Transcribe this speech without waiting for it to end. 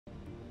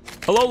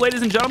Hello,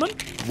 ladies and gentlemen.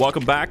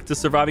 Welcome back to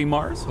Surviving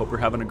Mars. Hope you're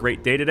having a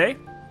great day today.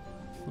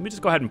 Let me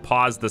just go ahead and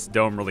pause this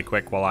dome really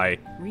quick while I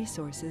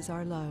resources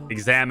are low.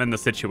 Examine the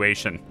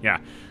situation. Yeah,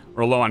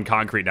 we're low on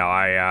concrete now.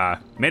 I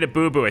made a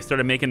boo-boo. I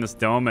started making this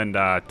dome and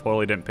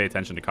totally didn't pay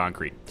attention to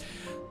concrete.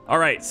 All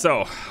right,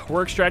 so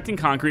we're extracting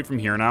concrete from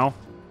here now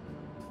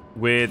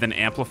with an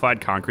amplified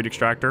concrete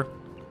extractor.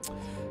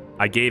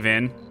 I gave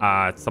in.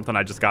 It's something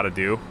I just got to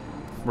do.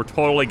 We're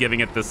totally giving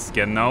it this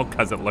skin, though,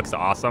 because it looks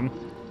awesome.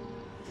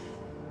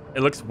 It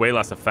looks way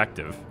less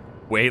effective.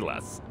 Way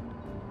less.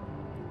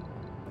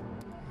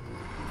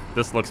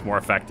 This looks more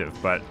effective,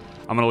 but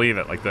I'm going to leave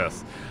it like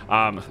this.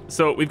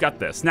 So we've got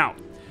this. Now,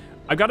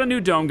 I've got a new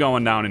dome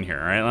going down in here,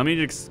 all right? Let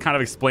me just kind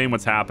of explain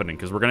what's happening,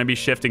 because we're going to be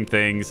shifting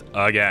things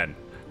again,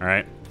 all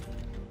right?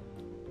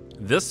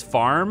 This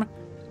farm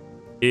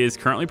is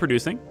currently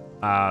producing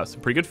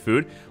some pretty good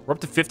food. We're up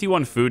to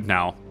 51 food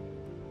now.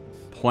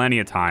 Plenty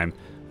of time.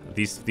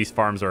 These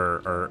farms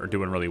are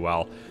doing really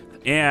well.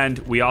 And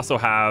we also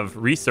have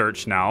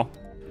research now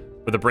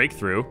with a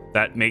breakthrough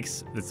that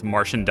makes this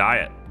Martian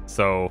diet.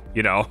 So,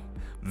 you know,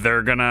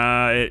 they're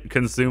gonna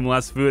consume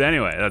less food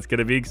anyway. That's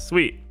gonna be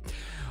sweet.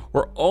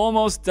 We're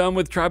almost done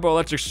with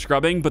triboelectric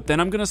scrubbing, but then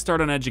I'm gonna start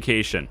on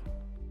education.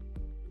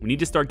 We need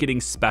to start getting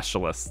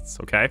specialists,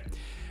 okay?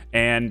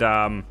 And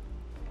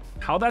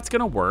how that's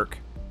gonna work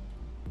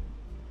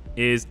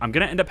is I'm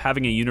gonna end up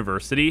having a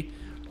university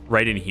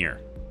right in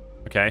here,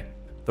 okay?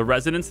 The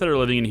residents that are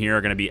living in here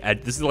are going to be,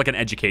 this is like an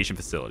education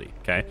facility,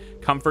 okay?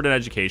 Comfort and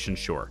education,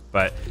 sure.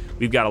 But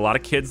we've got a lot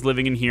of kids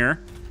living in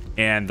here,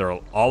 and they're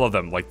all of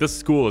them. Like, this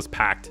school is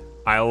packed.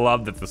 I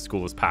love that the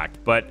school is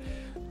packed, but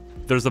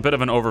there's a bit of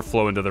an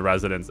overflow into the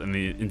residents and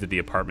into the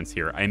apartments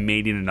here. I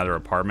may need another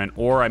apartment,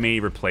 or I may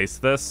replace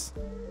this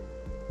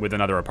with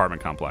another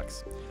apartment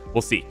complex.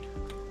 We'll see.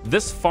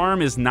 This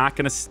farm is not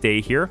going to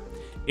stay here.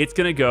 It's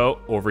going to go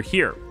over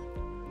here.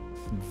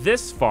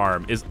 This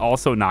farm is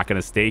also not going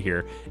to stay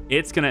here.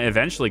 It's going to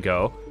eventually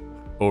go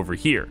over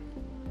here.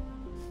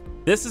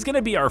 This is going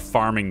to be our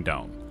farming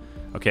dome,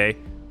 okay?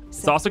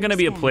 It's also going to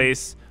be a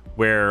place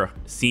where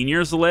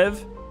seniors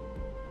live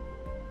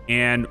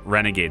and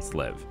renegades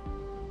live.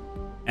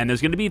 And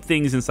there's going to be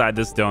things inside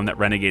this dome that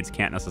renegades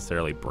can't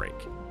necessarily break,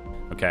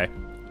 okay?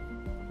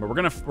 But we're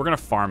gonna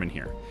farm in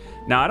here.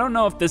 Now, I don't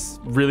know if this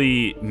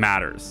really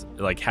matters,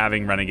 like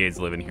having renegades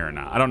live in here or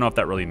not. I don't know if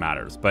that really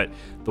matters, but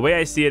the way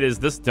I see it is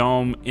this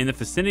dome, in the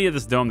vicinity of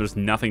this dome, there's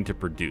nothing to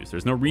produce.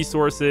 There's no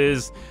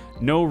resources,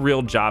 no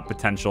real job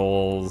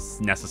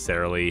potentials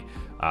necessarily.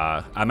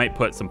 I might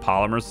put some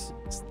polymers.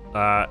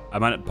 I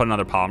might put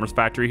another polymers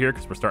factory here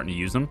because we're starting to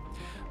use them.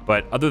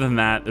 But other than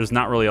that, there's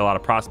not really a lot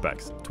of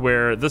prospects. To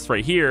where this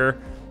right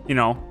here, you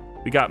know,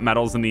 we got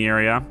metals in the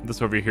area.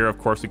 This over here, of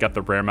course, we got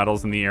the rare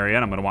metals in the area,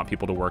 and I'm gonna want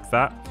people to work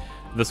that.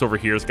 This over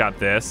here's got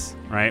this,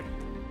 right?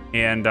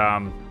 And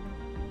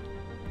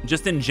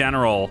just in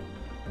general,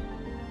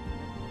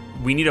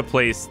 we need a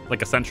place,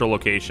 like a central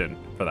location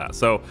for that.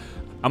 So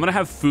I'm gonna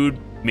have food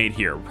made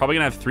here. We're probably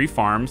gonna have 3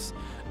 farms,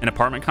 an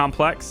apartment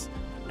complex,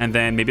 and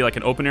then maybe like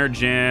an open air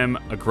gym,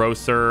 a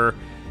grocer,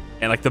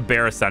 and like the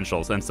bare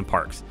essentials and some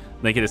parks.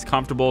 Make it as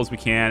comfortable as we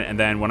can, and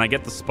then when I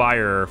get the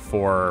spire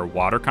for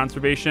water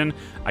conservation,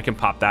 I can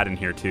pop that in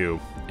here too,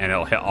 and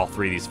it'll hit all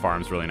 3 of these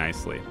farms really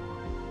nicely.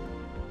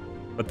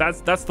 But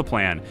that's the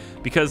plan,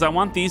 because I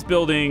want these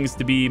buildings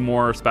to be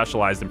more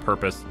specialized in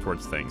purpose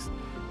towards things.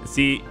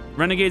 See,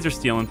 renegades are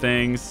stealing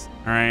things,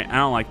 all right? I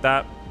don't like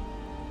that.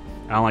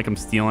 I don't like them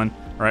stealing.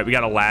 All right, we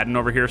got Aladdin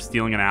over here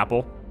stealing an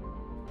apple.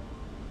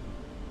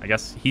 I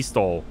guess he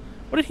stole.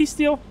 What did he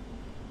steal?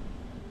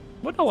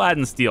 What did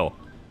Aladdin steal?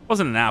 It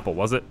wasn't an apple,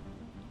 was it?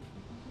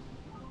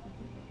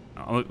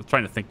 I'm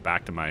trying to think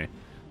back to my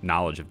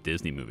knowledge of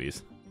Disney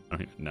movies. I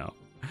don't even know.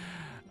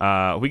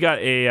 We got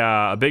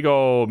a big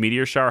old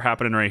meteor shower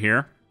happening right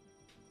here.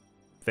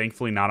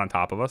 Thankfully not on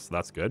top of us, so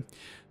that's good.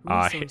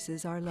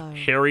 Resources are low.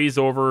 Harry's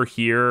over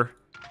here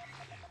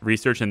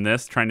researching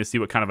this, trying to see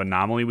what kind of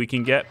anomaly we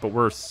can get, but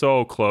we're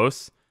so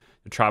close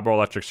to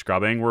triboelectric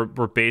scrubbing. We're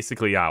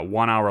basically,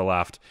 1 hour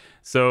left.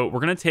 So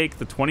we're going to take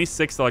the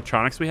 26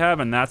 electronics we have,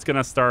 and that's going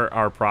to start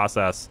our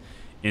process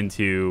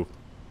into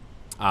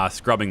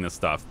scrubbing this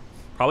stuff.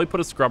 Probably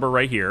put a scrubber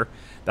right here.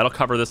 That'll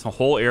cover this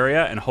whole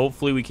area, and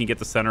hopefully we can get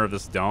the center of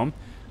this dome.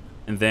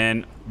 And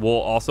then we'll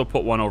also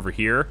put one over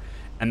here,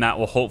 and that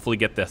will hopefully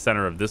get the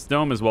center of this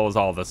dome as well as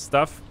all this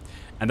stuff.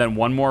 And then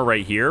one more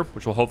right here,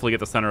 which will hopefully get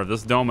the center of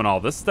this dome and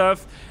all this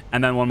stuff.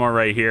 And then one more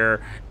right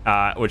here,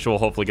 which will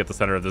hopefully get the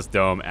center of this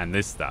dome and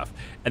this stuff.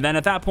 And then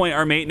at that point,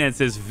 our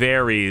maintenance is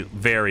very,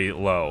 very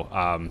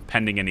low,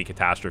 pending any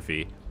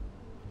catastrophe.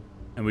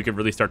 And we could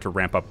really start to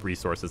ramp up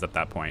resources at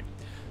that point.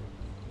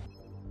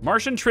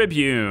 Martian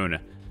Tribune.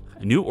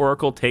 A new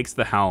Oracle takes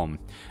the helm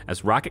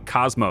as Rocket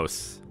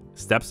Cosmos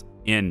steps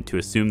in to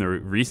assume the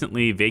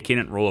recently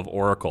vacated role of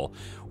Oracle.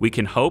 We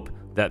can hope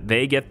that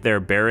they get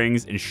their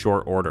bearings in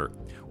short order.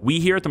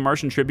 We here at the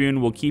Martian Tribune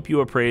will keep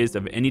you appraised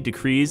of any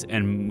decrees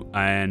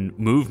and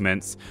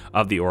movements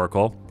of the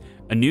Oracle.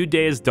 A new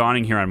day is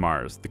dawning here on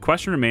Mars. The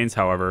question remains,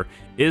 however,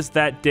 is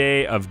that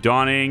day of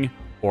dawning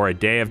or a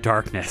day of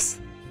darkness.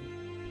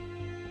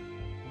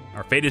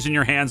 Our fate is in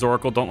your hands,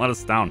 Oracle. Don't let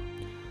us down.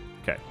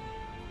 Okay.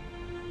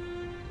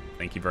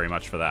 Thank you very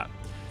much for that.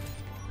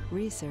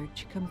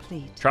 Research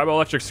complete. Tribal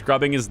electric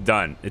scrubbing is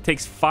done. It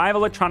takes 5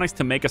 electronics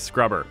to make a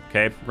scrubber.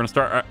 Okay, we're gonna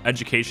start our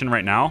education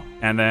right now,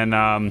 and then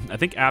I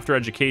think after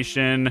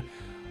education,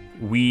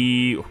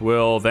 we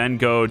will then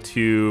go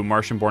to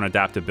Martian-born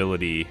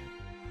adaptability.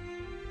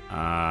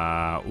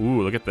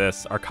 Ooh, look at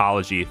this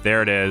arcology.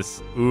 There it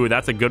is. Ooh,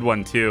 that's a good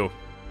one too.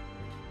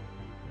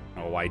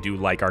 Oh, I do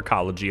like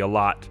arcology a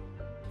lot.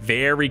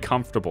 Very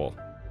comfortable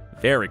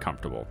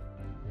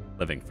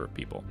living for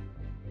people.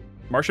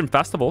 Martian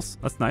festivals.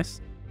 That's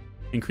nice.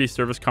 Increased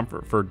service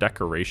comfort for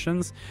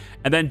decorations.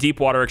 And then deep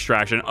water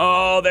extraction.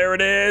 Oh, there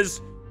it is.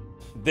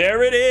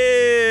 There it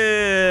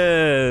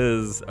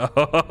is.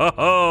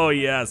 Oh,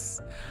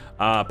 yes.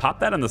 Pop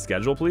that on the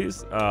schedule,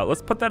 please.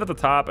 Let's put that at the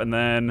top, and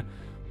then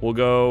we'll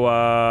go...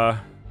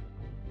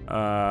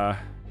 I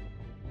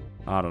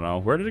don't know.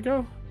 Where did it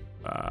go?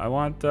 I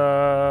want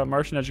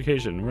Martian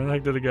education. Where the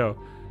heck did it go?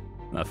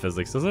 Not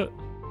physics, is it?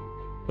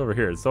 It's over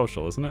here. It's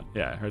social, isn't it?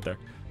 Yeah, right there.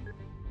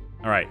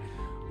 All right.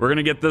 We're going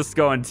to get this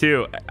going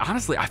too.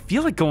 Honestly, I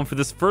feel like going for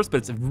this first, but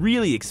it's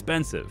really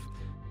expensive.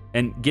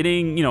 And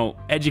getting, you know,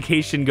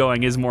 education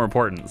going is more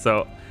important.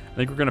 So I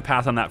think we're going to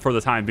pass on that for the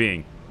time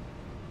being.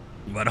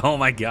 But oh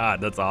my God,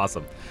 that's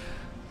awesome.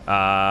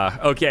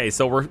 Okay,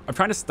 so I'm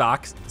trying to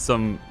stock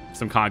some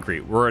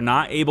concrete. We're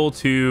not able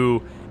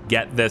to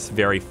get this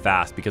very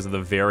fast because of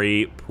the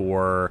very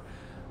poor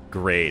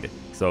grade.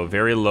 So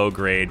very low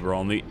grade.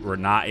 We're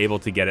not able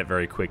to get it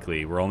very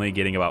quickly. We're only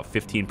getting about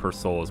 15 per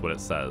soul is what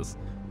it says.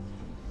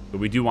 But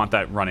we do want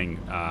that running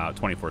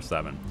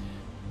 24/7.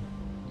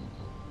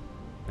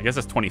 I guess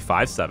that's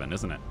 25/7,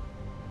 isn't it?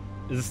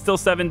 Is it still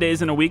 7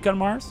 days in a week on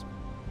Mars?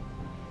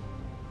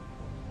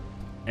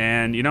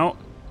 And, you know,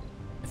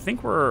 I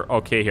think we're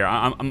okay here.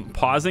 I'm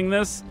pausing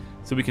this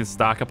so we can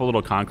stock up a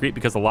little concrete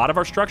because a lot of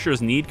our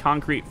structures need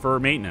concrete for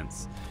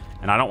maintenance.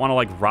 And I don't want to,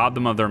 like, rob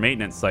them of their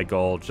maintenance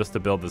cycle just to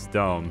build this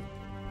dome.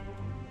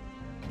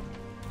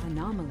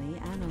 Anomaly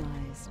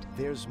analyzed.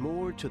 There's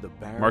more to the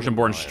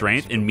Martian-born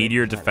strength and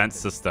meteor defense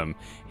system.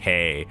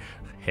 Hey,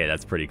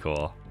 that's pretty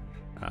cool.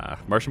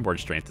 Martian-born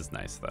strength is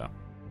nice, though.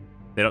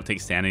 They don't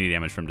take sanity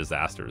damage from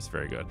disasters.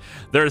 Very good.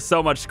 There's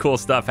so much cool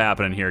stuff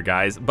happening here,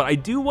 guys. But I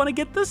do want to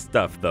get this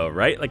stuff, though,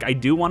 right? Like, I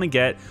do want to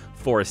get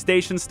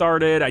forestation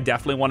started. I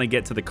definitely want to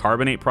get to the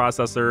carbonate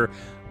processor.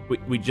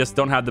 We just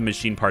don't have the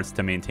machine parts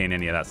to maintain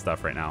any of that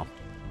stuff right now.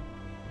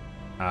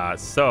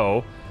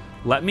 So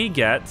let me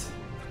get,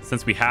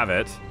 since we have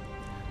it,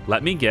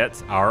 let me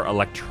get our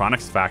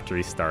electronics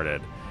factory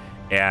started.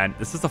 And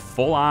this is a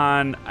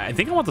full-on, I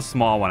think I want the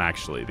small one,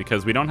 actually,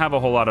 because we don't have a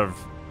whole lot of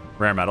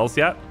rare metals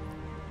yet.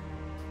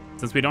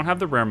 Since we don't have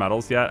the rare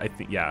metals yet, I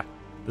think, yeah,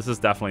 this is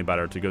definitely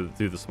better to go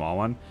through the small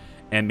one.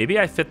 And maybe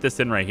I fit this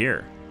in right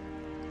here.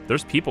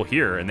 There's people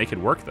here, and they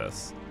could work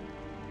this.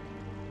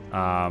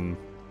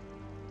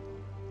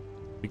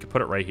 We could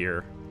put it right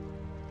here.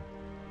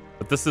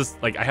 But this is,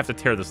 like, I have to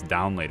tear this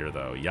down later,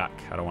 though. Yuck,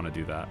 I don't want to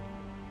do that.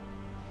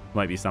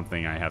 Might be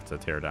something I have to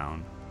tear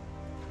down.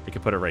 I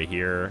could put it right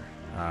here.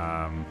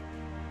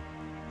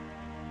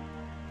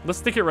 Let's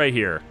stick it right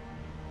here.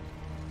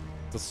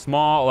 It's a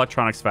small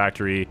electronics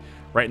factory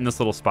right in this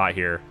little spot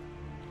here.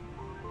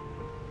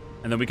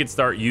 And then we could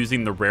start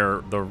using the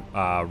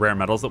rare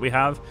metals that we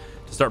have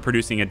to start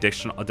producing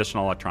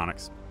additional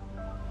electronics.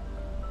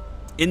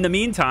 In the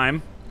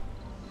meantime,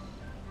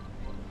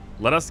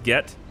 let us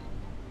get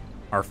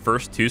our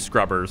first 2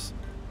 scrubbers.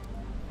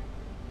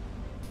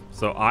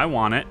 So I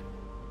want it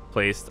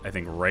placed, I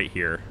think, right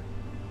here.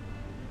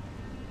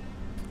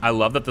 I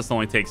love that this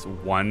only takes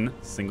 1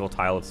 single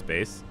tile of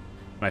space.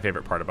 My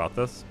favorite part about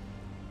this.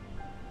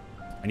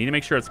 I need to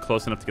make sure it's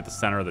close enough to get the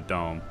center of the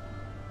dome.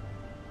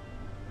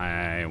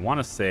 I want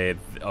to say,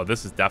 oh,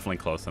 this is definitely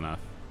close enough.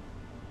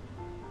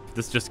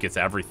 This just gets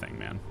everything,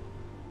 man.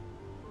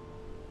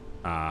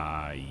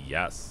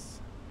 Yes.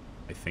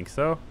 I think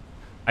so.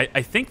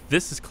 I think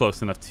this is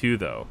close enough too,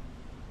 though.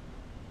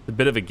 It's a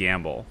bit of a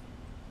gamble.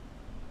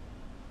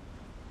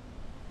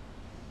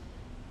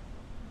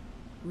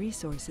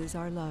 Resources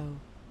are low.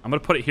 I'm gonna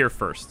put it here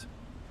first.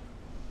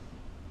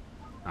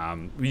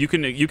 You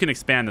can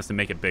expand this and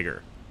make it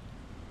bigger.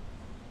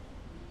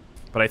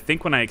 But I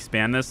think when I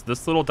expand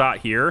this little dot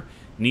here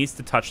needs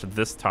to touch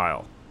this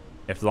tile.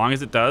 As long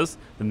as it does,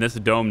 then this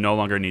dome no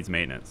longer needs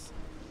maintenance.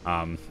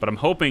 But I'm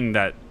hoping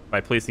that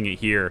by placing it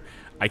here,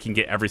 I can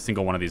get every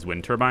single one of these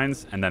wind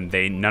turbines, and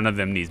then none of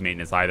them needs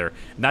maintenance either.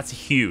 And that's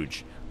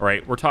huge. All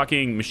right, we're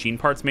talking machine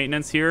parts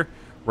maintenance here.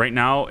 Right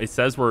now, it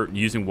says we're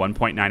using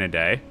 1.9 a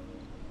day.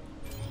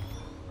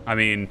 I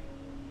mean,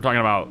 we're talking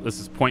about, this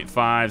is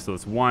 0.5, so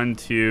it's 1,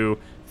 2,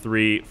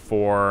 3,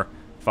 4,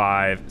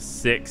 5,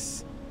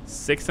 6,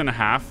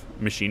 6.5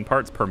 machine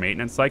parts per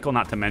maintenance cycle,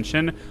 not to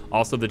mention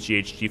also the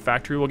GHG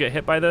factory will get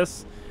hit by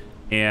this.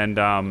 And,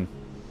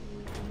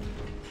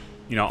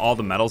 you know, all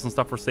the metals and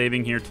stuff we're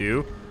saving here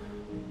too.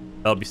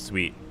 That'll be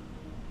sweet.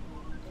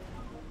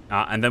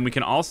 And then we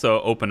can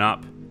also open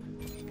up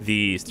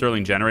the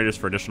Stirling generators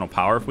for additional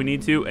power if we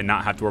need to, and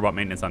not have to worry about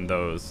maintenance on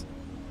those.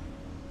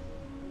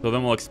 So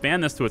then we'll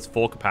expand this to its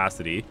full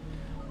capacity.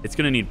 It's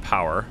going to need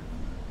power.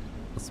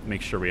 Let's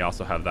make sure we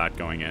also have that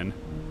going in.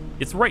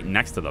 It's right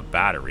next to the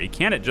battery.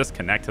 Can't it just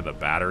connect to the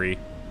battery?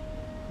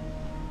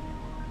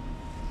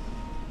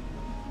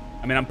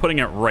 I mean, I'm putting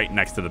it right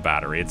next to the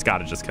battery. It's got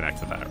to just connect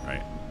to that,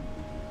 right?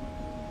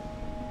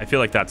 I feel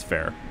like that's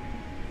fair.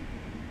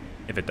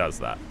 If it does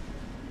that.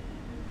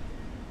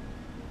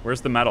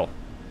 Where's the metal?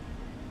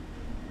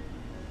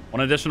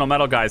 One additional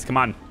metal, guys. Come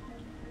on.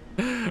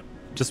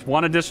 Just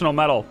one additional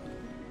metal.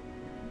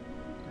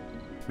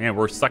 Man,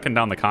 we're sucking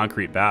down the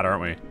concrete bad,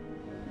 aren't we?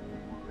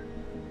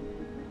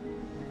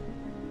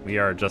 We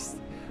are just...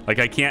 Like,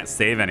 I can't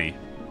save any.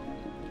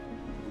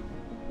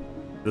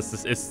 This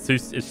is...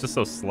 It's just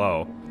so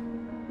slow.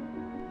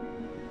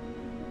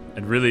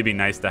 It'd really be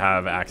nice to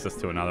have access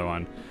to another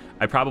one.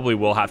 I probably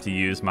will have to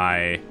use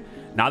my...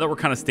 Now that we're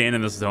kind of staying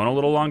in this zone a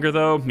little longer,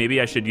 though,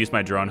 maybe I should use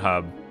my drone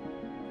hub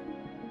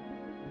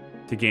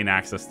to gain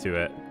access to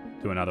it,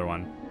 to another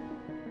one.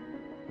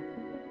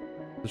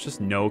 There's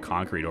just no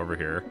concrete over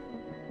here.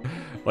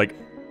 Like,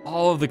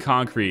 all of the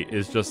concrete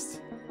is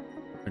just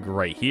like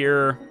right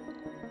here,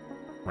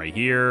 right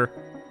here.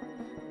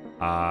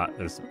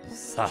 There's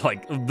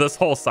like, this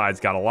whole side's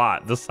got a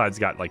lot. This side's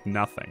got like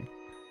nothing.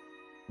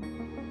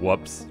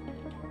 Whoops.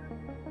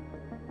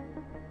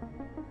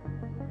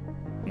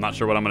 I'm not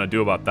sure what I'm going to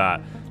do about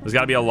that. There's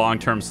got to be a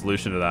long-term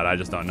solution to that. I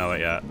just don't know it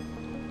yet.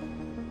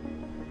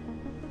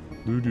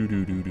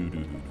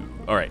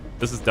 All right,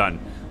 this is done.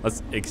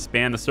 Let's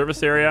expand the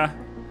surface area.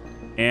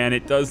 And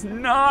it does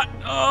not.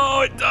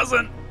 Oh, it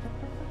doesn't.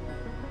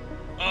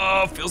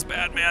 Oh, feels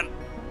bad, man.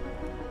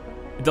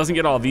 It doesn't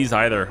get all these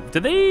either.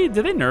 Did they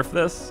nerf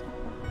this?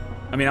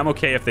 I mean, I'm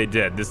okay if they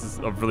did. This is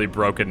a really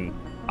broken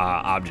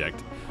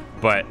object.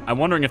 But I'm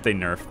wondering if they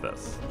nerfed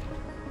this.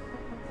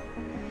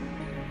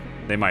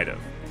 They might have.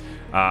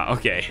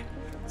 Okay,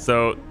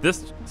 so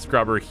this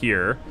scrubber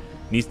here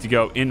needs to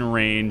go in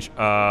range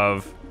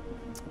of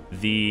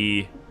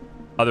the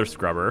other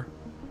scrubber.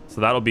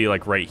 So that'll be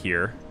like right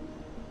here.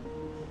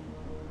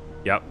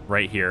 Yep,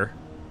 right here.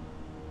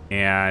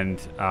 And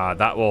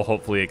that will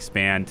hopefully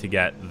expand to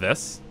get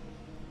this.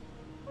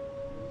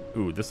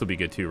 Ooh, this will be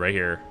good too, right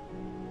here.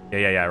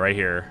 Yeah, right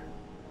here.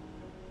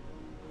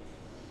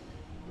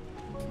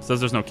 Says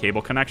there's no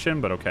cable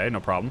connection, but okay, no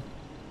problem.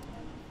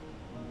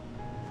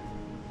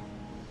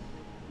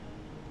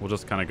 We'll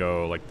just kind of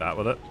go like that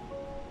with it.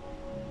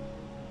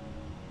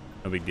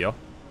 No big deal.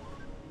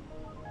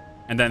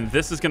 And then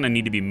this is going to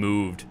need to be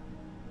moved.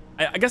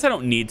 I guess I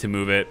don't need to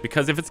move it,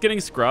 because if it's getting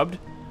scrubbed,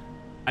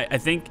 I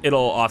think it'll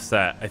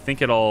offset. I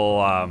think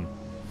it'll...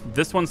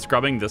 this one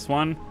scrubbing this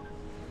one,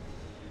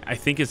 I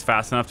think is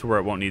fast enough to where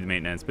it won't need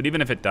maintenance. But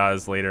even if it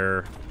does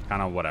later,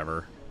 kind of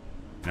whatever.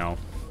 You know?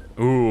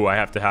 Ooh, I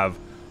have to have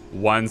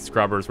one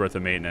scrubber's worth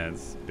of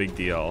maintenance. Big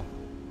deal.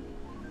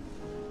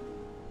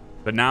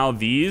 But now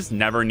these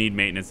never need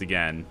maintenance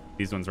again.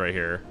 These ones right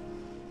here.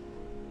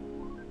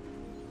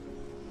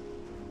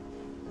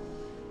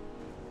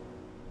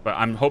 But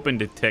I'm hoping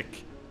to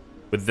tick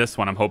with this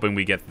one. I'm hoping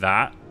we get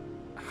that.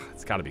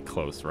 It's got to be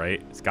close,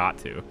 right? It's got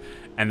to.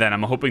 And then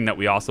I'm hoping that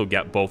we also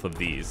get both of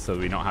these so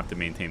we don't have to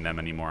maintain them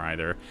anymore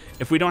either.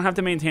 If we don't have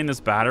to maintain this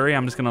battery,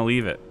 I'm just going to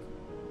leave it.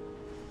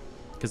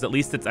 Because at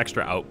least it's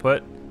extra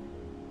output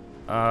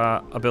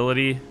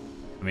ability.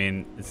 I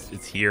mean,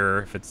 it's here.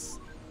 If it's...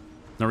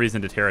 No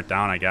reason to tear it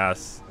down, I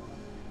guess.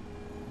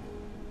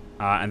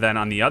 And then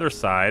on the other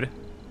side,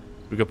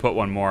 we could put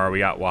one more. We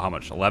got, well, how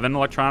much? 11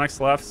 electronics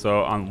left.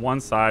 So on one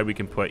side, we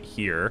can put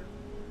here.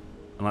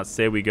 And let's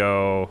say we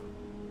go...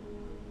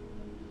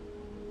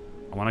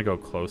 I want to go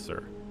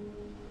closer.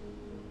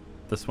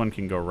 This one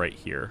can go right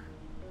here.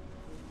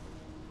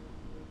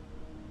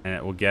 And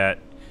it will get...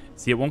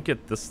 See, it won't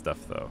get this stuff,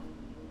 though.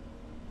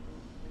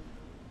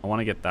 I want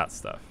to get that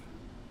stuff.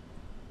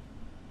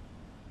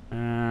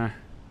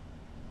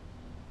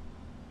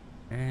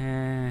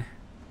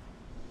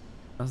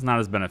 That's not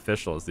as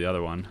beneficial as the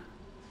other one.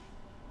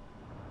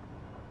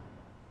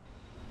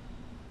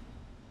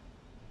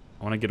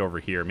 I want to get over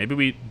here. Maybe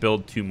we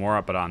build two more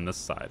up, but on this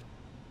side.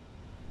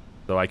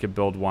 So I could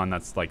build one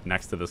that's like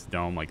next to this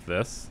dome like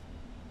this.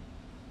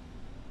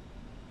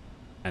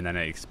 And then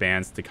it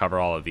expands to cover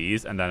all of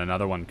these. And then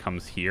another one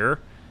comes here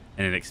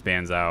and it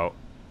expands out.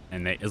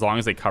 And they, as long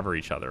as they cover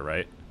each other,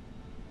 right?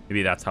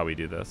 Maybe that's how we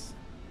do this.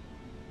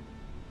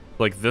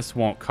 Like this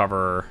won't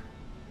cover...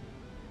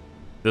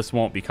 This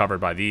won't be covered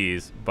by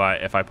these,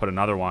 but if I put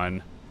another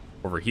one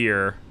over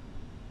here,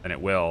 then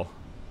it will.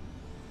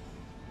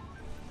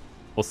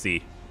 We'll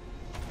see.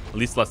 At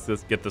least let's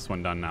just get this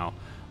one done now.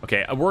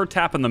 Okay, we're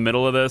tapping the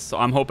middle of this, so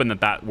I'm hoping that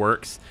that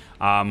works.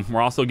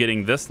 We're also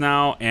getting this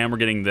now, and we're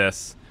getting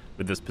this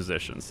with this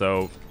position.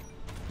 So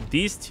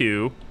these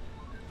two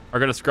are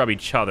going to scrub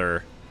each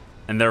other,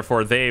 and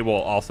therefore they will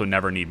also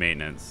never need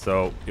maintenance.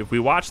 So if we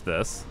watch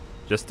this,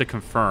 just to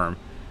confirm,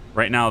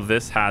 right now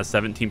this has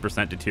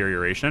 17%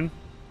 deterioration.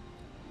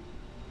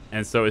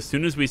 And so as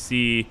soon as we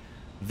see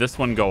this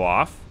one go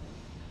off,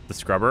 the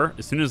scrubber,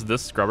 as soon as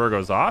this scrubber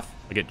goes off,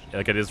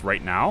 like it is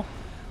right now,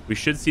 we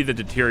should see the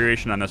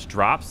deterioration on this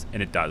drops,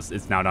 and it does.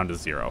 It's now down to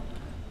 0.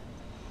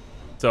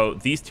 So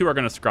these two are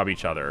going to scrub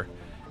each other,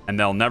 and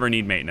they'll never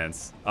need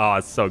maintenance. Oh,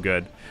 it's so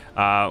good.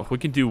 We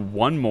can do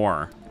one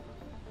more.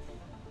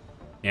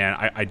 And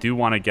I do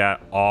want to get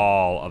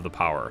all of the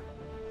power.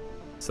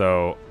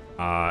 So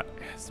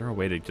is there a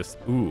way to just...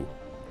 Ooh,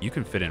 you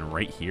can fit in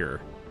right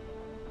here.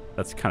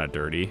 That's kind of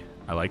dirty.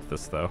 I like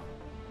this, though.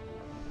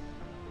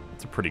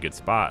 It's a pretty good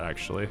spot,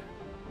 actually.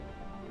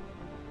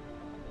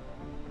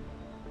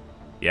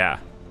 Yeah.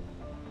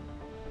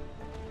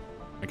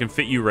 I can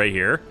fit you right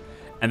here.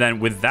 And then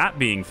with that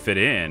being fit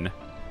in,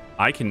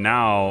 I can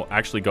now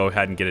actually go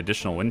ahead and get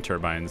additional wind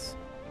turbines.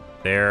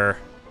 There,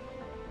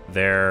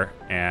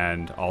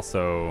 and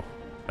also,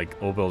 like,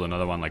 we'll build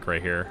another one, like,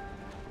 right here.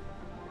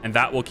 And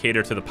that will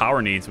cater to the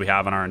power needs we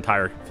have in our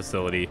entire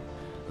facility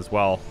as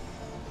well.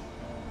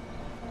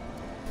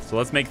 So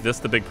let's make this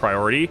the big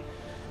priority.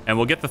 And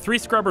we'll get the 3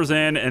 scrubbers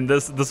in, and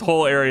this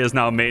whole area is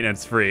now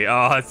maintenance free.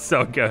 Oh, it's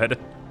so good.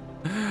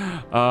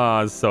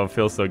 Oh, it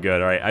feels so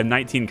good. All right, I have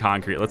 19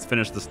 concrete. Let's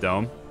finish this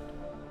dome.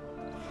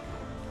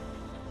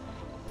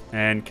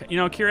 And, you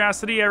know,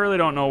 curiosity, I really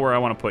don't know where I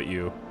want to put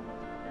you.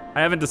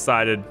 I haven't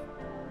decided.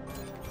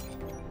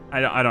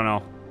 I don't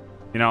know.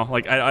 You know,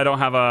 like, I don't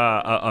have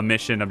a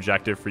mission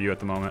objective for you at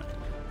the moment.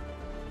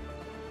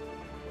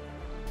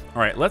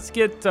 All right, let's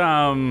get...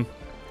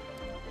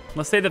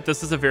 let's say that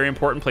this is a very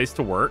important place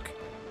to work.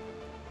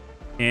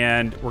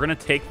 And we're going to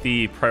take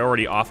the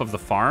priority off of the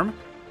farm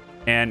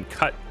and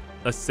cut,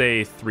 let's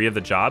say, 3 of the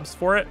jobs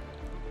for it.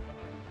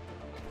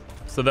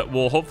 So that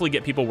we'll hopefully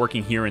get people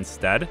working here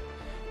instead.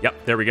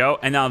 Yep, there we go.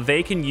 And now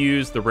they can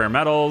use the rare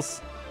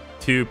metals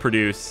to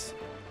produce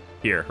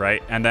here,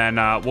 right? And then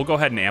we'll go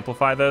ahead and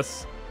amplify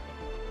this.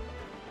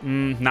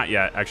 Not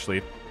yet,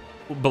 actually.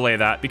 We'll belay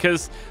that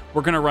because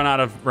we're going to run out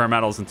of rare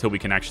metals until we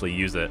can actually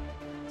use it.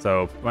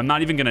 So I'm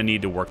not even going to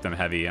need to work them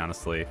heavy,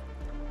 honestly.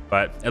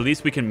 But at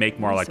least we can make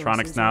more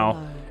electronics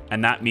now.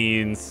 And that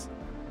means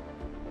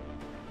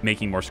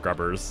making more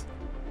scrubbers.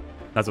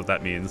 That's what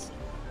that means.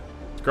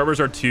 Scrubbers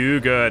are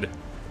too good.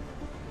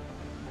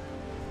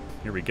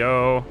 Here we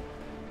go.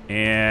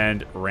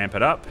 And ramp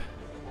it up.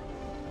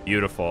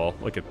 Beautiful.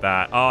 Look at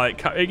that. Oh,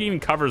 it even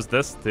covers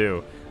this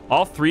too.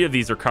 All 3 of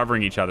these are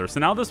covering each other. So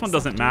now this one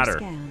doesn't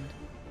matter.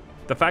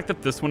 The fact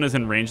that this one is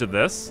in range of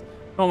this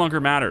no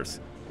longer matters.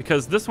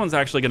 Because this one's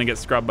actually going to get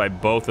scrubbed by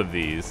both of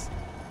these.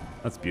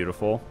 That's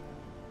beautiful.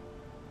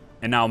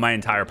 And now my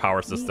entire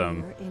power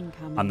system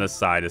on this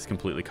side is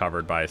completely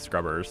covered by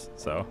scrubbers.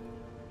 So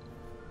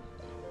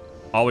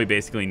all we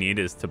basically need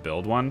is to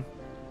build one.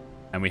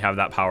 And we have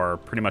that power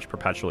pretty much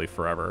perpetually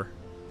forever.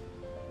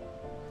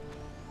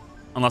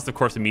 Unless, of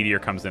course, a meteor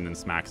comes in and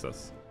smacks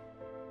us.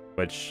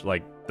 Which,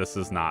 like, this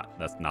is not...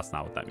 That's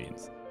not what that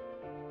means.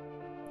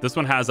 This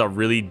one has a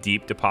really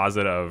deep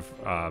deposit of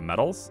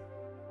metals.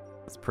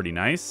 That's pretty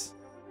nice.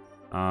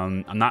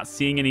 I'm not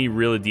seeing any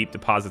really deep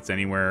deposits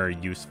anywhere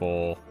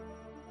useful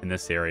in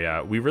this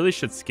area. We really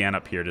should scan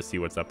up here to see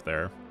what's up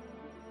there.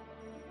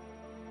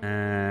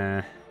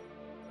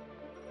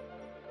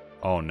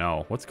 Oh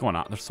no, what's going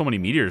on? There's so many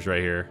meteors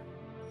right here.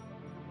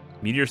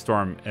 Meteor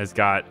storm has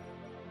got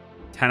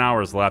 10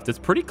 hours left. It's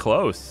pretty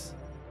close,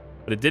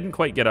 but it didn't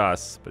quite get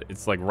us, but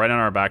it's like right on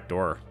our back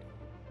door.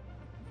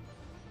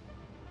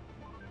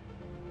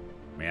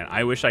 Man,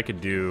 I wish I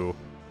could do...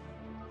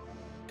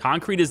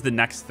 Concrete is the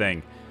next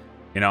thing,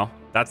 you know?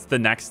 That's the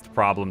next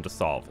problem to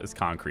solve, is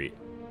concrete.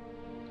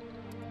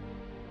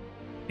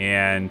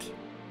 And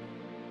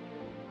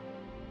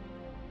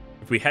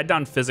if we head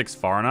down physics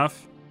far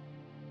enough...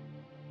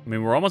 I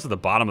mean, we're almost at the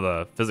bottom of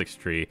the physics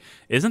tree.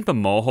 Isn't the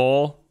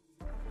mole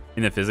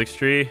in the physics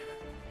tree?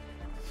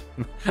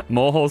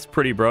 Molehole's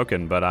pretty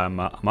broken, but I'm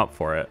up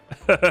for it.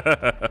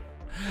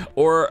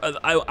 Or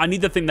I need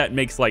the thing that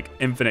makes, like,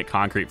 infinite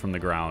concrete from the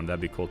ground.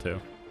 That'd be cool,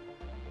 too.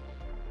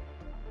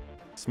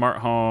 Smart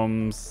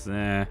homes,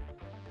 eh.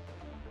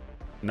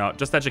 No,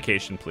 just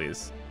education,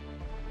 please.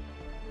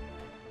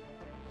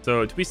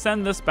 So, do we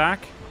send this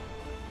back?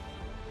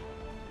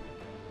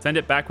 Send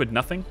it back with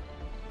nothing?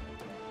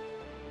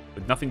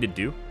 With nothing to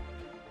do?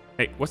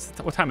 Hey,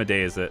 what time of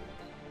day is it?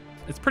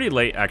 It's pretty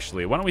late,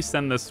 actually. Why don't we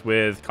send this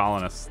with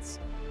colonists?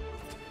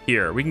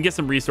 Here, we can get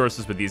some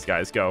resources with these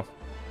guys. Go.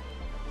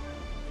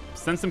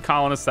 Send some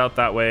colonists out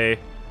that way.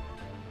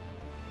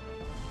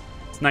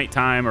 It's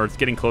nighttime, or it's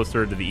getting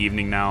closer to the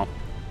evening now.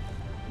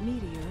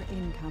 Meteor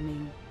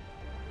incoming.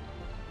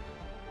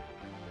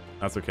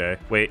 That's okay.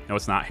 Wait, no,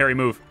 it's not. Harry,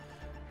 move.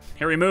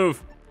 Harry,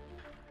 move.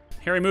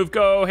 Harry, move.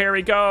 Go.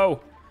 Harry,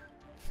 go.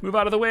 Move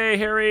out of the way,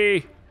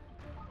 Harry.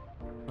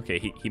 Okay,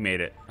 he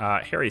made it.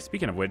 Harry,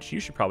 speaking of which, you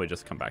should probably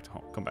just come back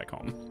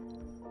home.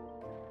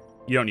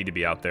 You don't need to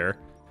be out there.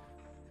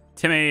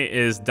 Timmy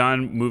is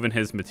done moving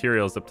his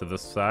materials up to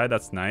this side.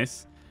 That's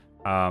nice.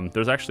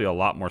 There's actually a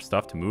lot more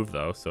stuff to move,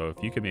 though. So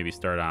if you could maybe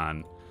start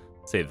on,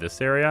 say, this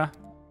area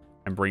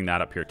and bring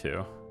that up here,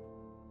 too.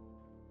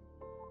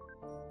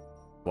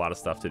 A lot of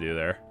stuff to do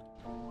there.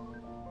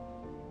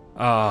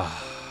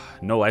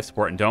 No life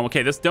support in dome.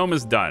 Okay, this dome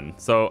is done.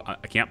 So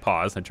I can't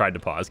pause. I tried to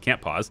pause.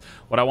 Can't pause.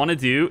 What I want to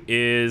do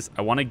is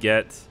I want to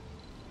get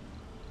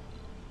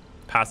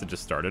passages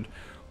started.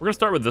 We're going to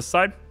start with this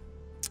side.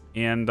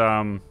 And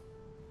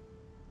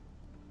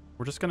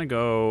we're just going to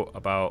go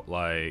about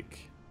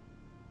like...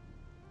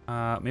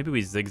 maybe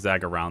we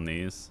zigzag around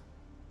these.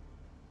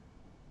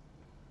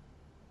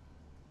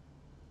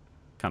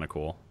 Kind of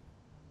cool.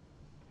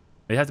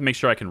 I have to make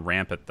sure I can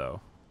ramp it, though.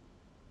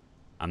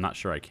 I'm not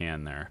sure I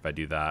can there if I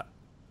do that.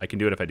 I can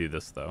do it if I do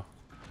this, though.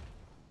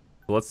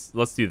 So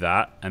let's do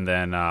that, and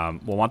then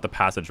we'll want the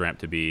passage ramp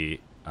to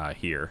be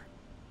here,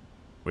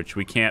 which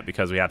we can't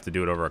because we have to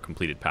do it over a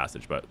completed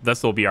passage, but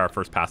this will be our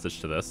first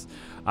passage to this.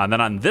 And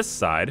then on this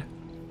side,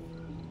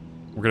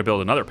 we're going to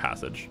build another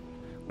passage,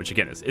 which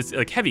again, it's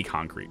like heavy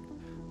concrete,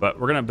 but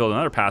we're going to build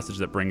another passage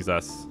that brings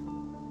us...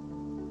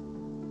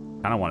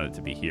 kind of wanted it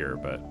to be here,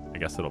 but I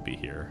guess it'll be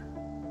here.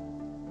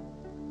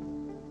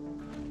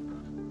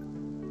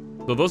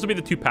 So those will be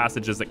the two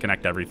passages that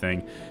connect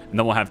everything. And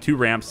then we'll have two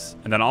ramps.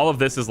 And then all of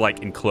this is like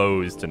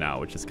enclosed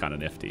now, which is kind of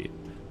nifty.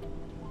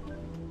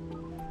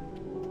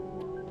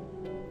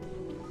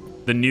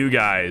 The new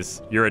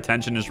guys, your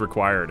attention is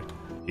required.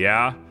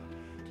 Yeah.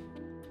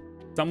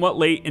 Somewhat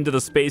late into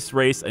the space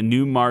race, a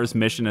new Mars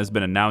mission has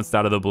been announced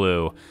out of the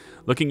blue.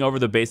 Looking over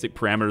the basic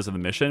parameters of the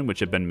mission,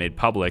 which have been made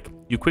public,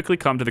 you quickly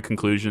come to the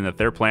conclusion that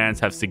their plans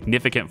have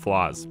significant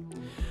flaws.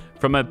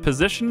 From a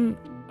position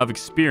of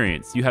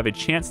experience, you have a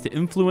chance to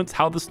influence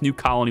how this new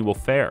colony will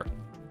fare.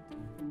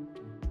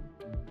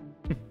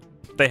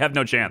 They have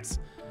no chance.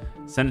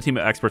 Send a team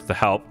of experts to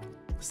help.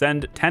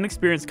 Send 10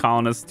 experienced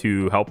colonists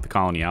to help the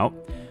colony out.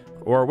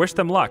 Or wish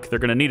them luck, they're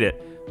going to need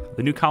it.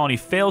 The new colony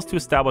fails to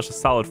establish a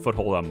solid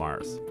foothold on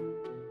Mars.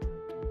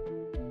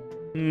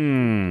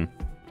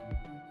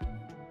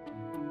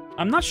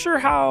 I'm not sure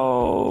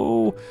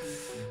how...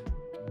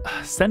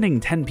 sending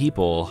 10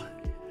 people...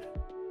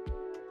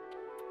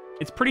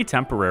 It's pretty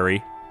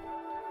temporary.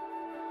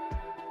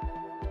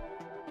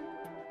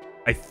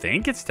 I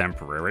think it's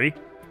temporary.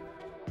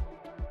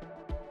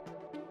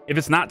 If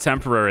it's not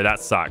temporary, that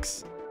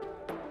sucks.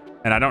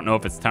 And I don't know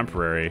if it's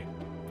temporary.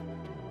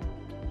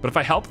 But if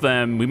I help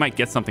them, we might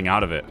get something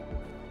out of it.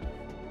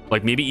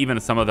 Like maybe even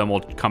some of them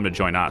will come to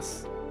join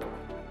us.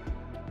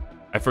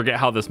 I forget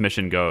how this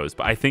mission goes,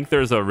 but I think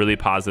there's a really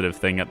positive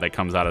thing that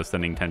comes out of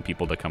sending 10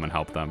 people to come and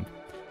help them.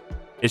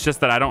 It's just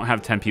that I don't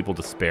have 10 people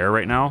to spare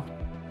right now,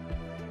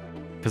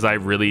 because I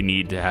really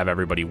need to have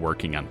everybody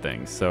working on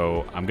things.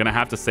 So I'm going to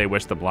have to say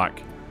wish them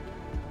luck.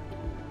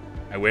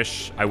 I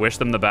wish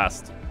them the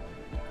best.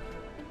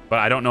 But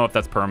I don't know if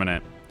that's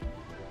permanent.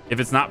 If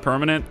it's not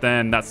permanent,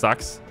 then that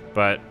sucks.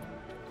 But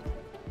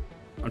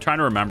I'm trying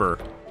to remember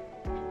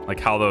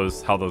like how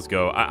those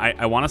go.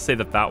 I want to say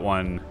that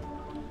one...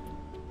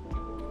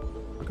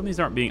 How come these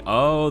aren't being...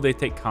 Oh, they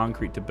take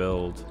concrete to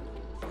build.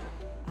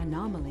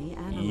 Anomaly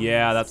analyzed.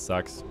 Yeah, that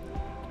sucks.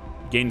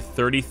 Gain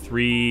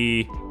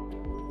 33...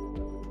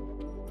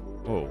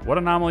 Oh, what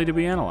anomaly did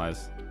we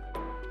analyze?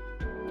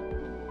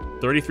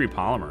 33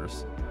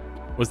 polymers.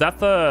 Was that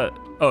the...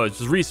 Oh, it's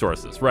just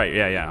resources. Right,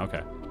 yeah,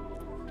 okay.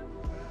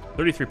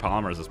 33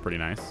 polymers is pretty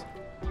nice.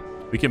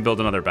 We can build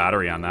another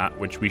battery on that,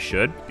 which we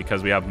should,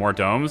 because we have more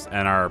domes,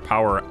 and our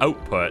power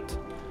output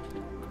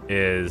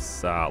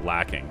is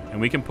lacking. And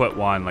we can put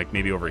one, like,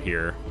 maybe over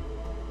here.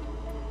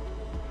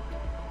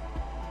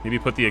 Maybe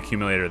put the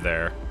accumulator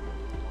there.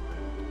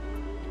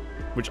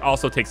 Which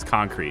also takes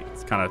concrete.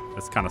 This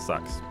kind of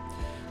sucks.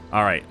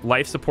 All right,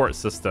 life support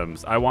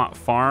systems. I want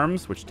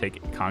farms, which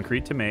take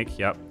concrete to make.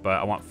 Yep, but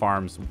I want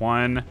farms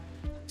 1,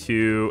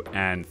 2,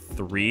 and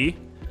 3.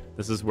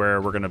 This is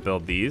where we're going to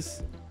build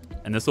these.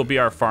 And this will be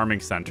our farming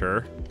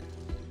center.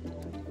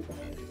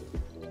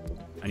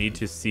 I need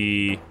to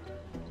see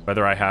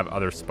whether I have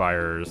other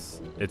spires.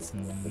 It's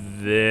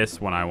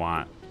this one I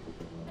want.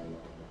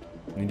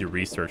 I need to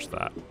research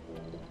that.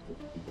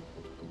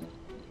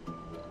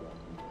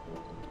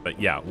 But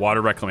yeah,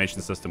 water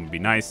reclamation system would be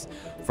nice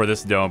for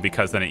this dome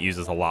because then it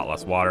uses a lot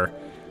less water.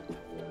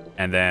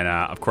 And then,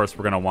 of course,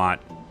 we're going to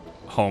want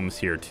homes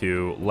here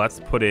too. Let's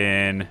put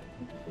in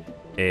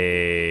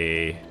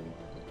a...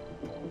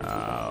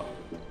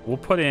 we'll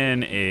put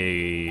in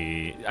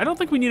a... I don't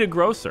think we need a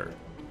grocer.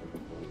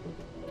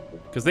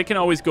 Because they can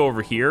always go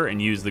over here and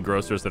use the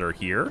grocers that are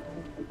here.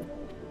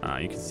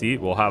 You can see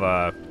we'll have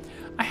a...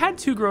 I had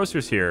 2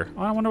 grocers here.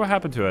 Oh, I wonder what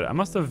happened to it. I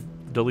must have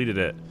deleted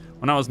it.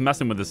 When I was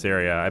messing with this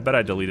area, I bet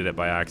I deleted it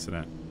by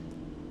accident.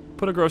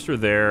 Put a grocer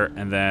there,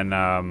 and then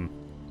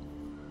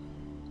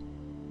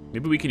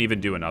maybe we can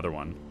even do another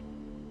one.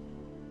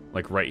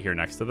 Like right here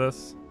next to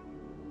this.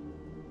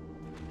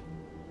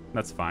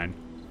 That's fine.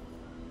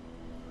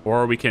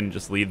 Or we can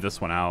just leave this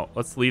one out.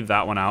 Let's leave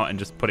that one out and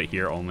just put it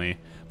here only.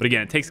 But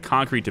again, it takes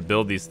concrete to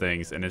build these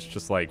things, and it's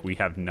just like we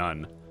have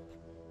none.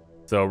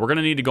 So we're going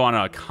to need to go on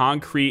a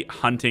concrete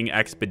hunting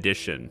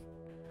expedition.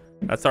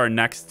 That's our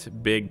next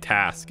big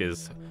task,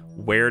 is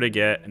where to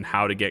get and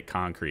how to get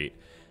concrete.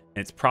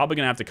 And it's probably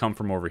going to have to come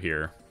from over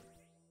here.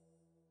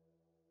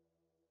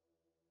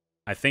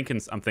 I'm thinking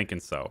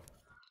so.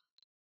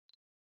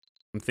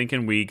 I'm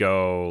thinking we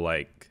go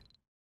like...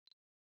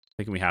 I'm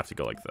thinking we have to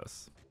go like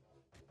this.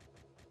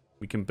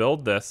 We can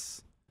build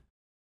this,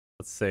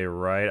 let's say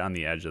right on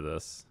the edge of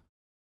this.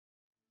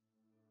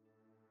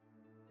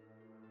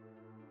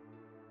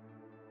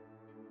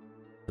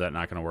 Is that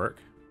not going to work?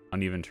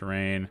 Uneven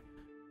terrain.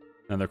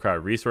 Another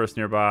crowded resource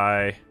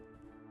nearby.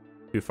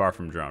 Too far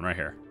from drone, right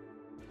here.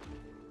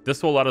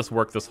 This will let us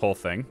work this whole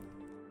thing.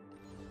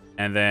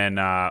 And then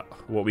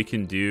what we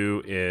can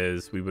do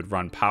is we would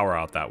run power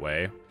out that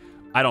way.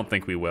 I don't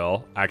think we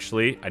will,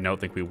 actually. I don't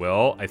think we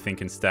will. I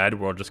think instead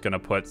we're just going to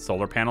put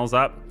solar panels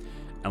up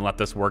and let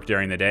this work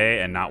during the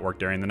day and not work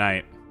during the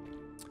night.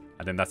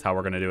 I think that's how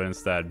we're going to do it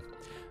instead.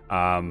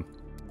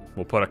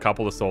 We'll put a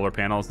couple of solar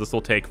panels. This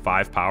will take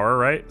 5 power,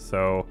 right?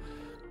 So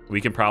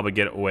we can probably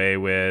get away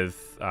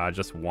with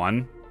just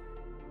 1.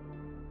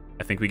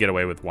 I think we get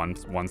away with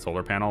one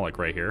solar panel, like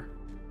right here.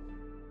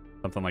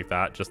 Something like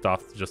that, just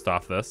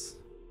off this.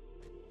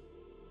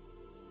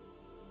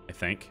 I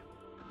think.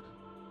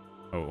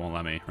 Oh, it won't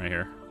let me, right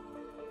here.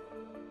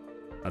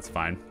 That's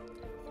fine.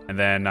 And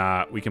then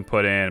we can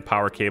put in a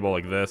power cable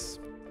like this.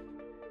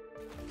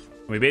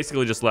 We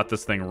basically just let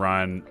this thing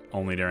run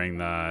only during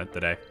the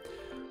day.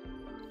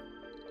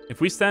 If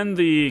we send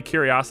the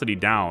Curiosity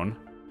down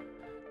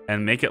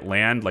and make it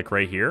land like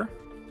right here,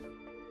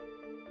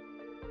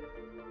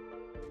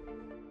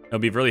 it'll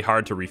be really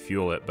hard to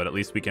refuel it, but at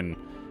least we can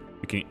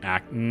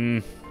act.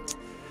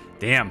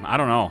 Damn, I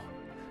don't know.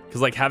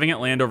 Because like having it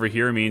land over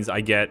here means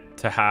I get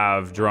to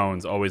have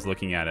drones always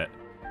looking at it.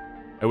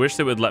 I wish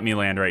it would let me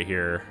land right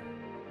here.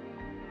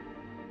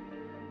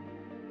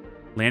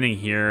 Landing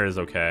here is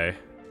okay.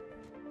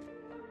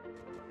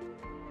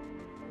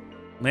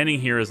 Landing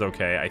here is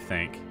okay, I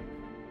think.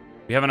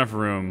 We have enough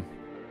room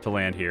to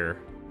land here.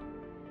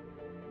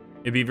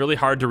 It'd be really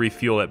hard to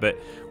refuel it, but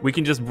we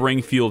can just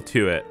bring fuel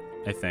to it,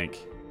 I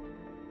think.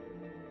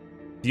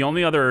 The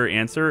only other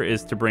answer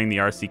is to bring the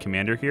RC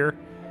commander here.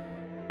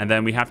 And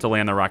then we have to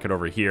land the rocket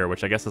over here,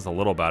 which I guess is a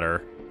little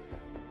better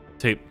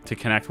to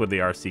connect with the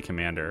RC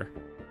commander.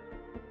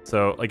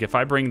 So, like, if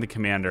I bring the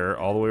commander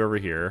all the way over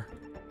here,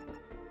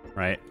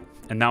 right?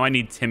 And now I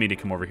need Timmy to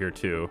come over here,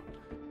 too.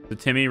 So,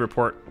 Timmy,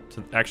 report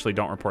to... Actually,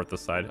 don't report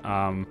this side.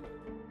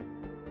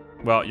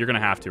 Well, you're going to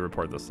have to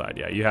report this side.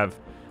 Yeah, you have...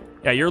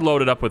 Yeah, you're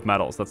loaded up with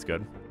metals. That's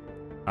good.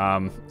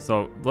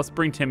 So, let's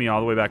bring Timmy all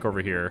the way back over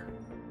here.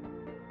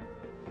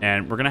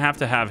 And we're going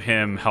to have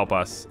him help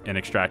us in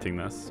extracting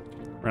this.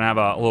 We're going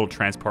to have a little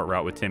transport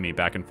route with Timmy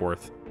back and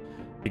forth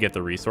to get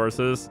the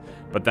resources.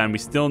 But then we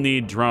still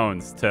need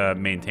drones to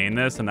maintain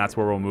this, and that's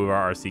where we'll move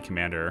our RC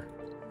commander.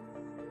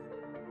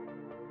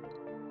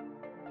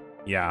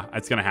 Yeah,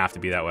 it's going to have to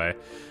be that way.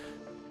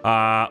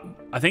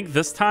 I think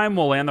this time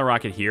we'll land the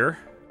rocket here.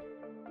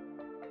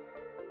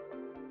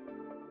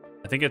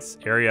 I think its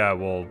area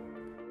will...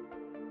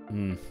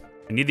 I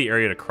need the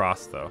area to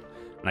cross, though.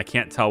 And I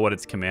can't tell what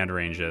its command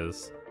range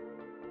is.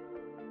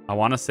 I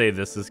want to say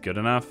this is good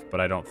enough,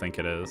 but I don't think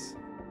it is.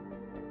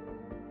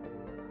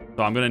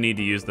 So I'm going to need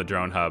to use the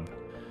drone hub.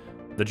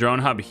 The drone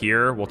hub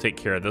here will take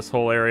care of this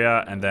whole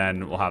area, and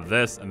then we'll have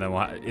this, and then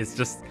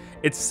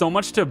it's so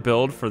much to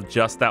build for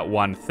just that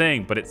one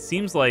thing, but it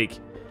seems like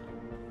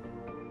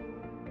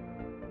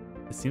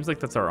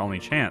that's our only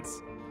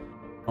chance.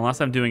 Unless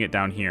I'm doing it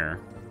down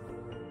here.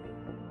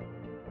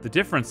 The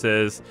difference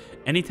is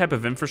any type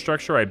of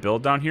infrastructure I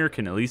build down here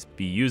can at least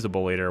be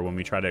usable later when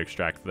we try to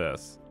extract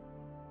this.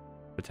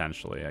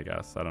 Potentially, I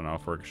guess. I don't know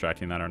if we're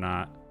extracting that or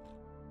not.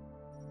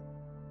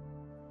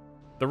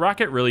 The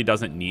rocket really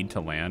doesn't need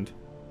to land.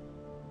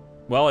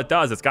 Well, it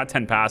does. It's got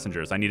 10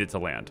 passengers. I need it to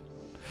land.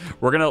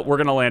 We're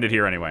gonna land it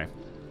here anyway.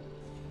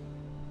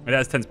 It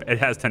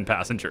has 10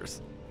 passengers.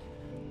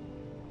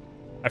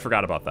 I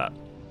forgot about that.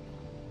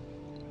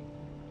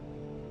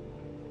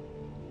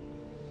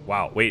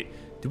 Wow, wait.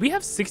 Do we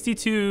have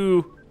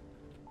 62?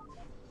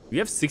 We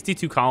have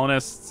 62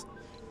 colonists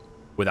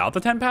without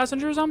the 10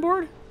 passengers on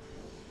board?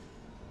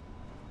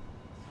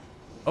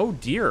 Oh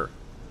dear.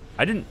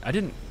 I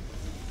didn't.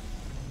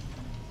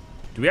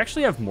 Do we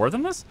actually have more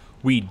than this?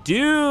 We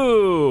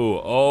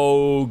do.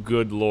 Oh,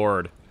 good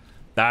Lord.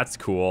 That's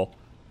cool.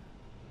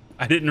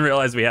 I didn't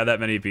realize we had that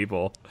many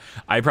people.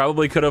 I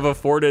probably could have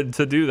afforded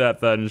to do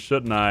that then,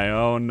 shouldn't I?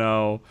 Oh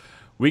no.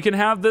 We can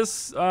have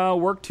this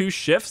work 2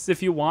 shifts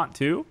if you want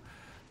to.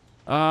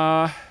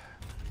 We're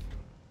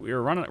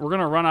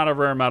gonna run out of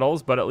rare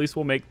metals, but at least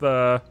we'll make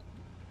the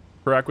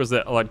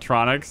prerequisite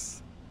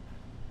electronics,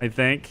 I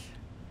think.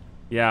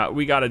 Yeah,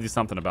 we got to do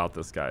something about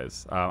this,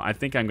 guys. I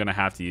think I'm gonna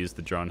have to use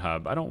the drone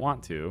hub. I don't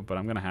want to, but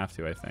I'm gonna have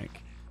to, I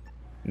think.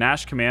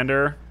 Nash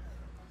Commander,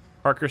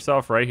 park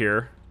yourself right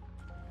here.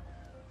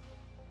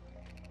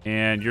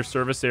 And your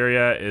service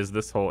area is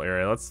this whole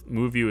area. Let's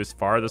move you as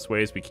far this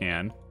way as we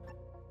can.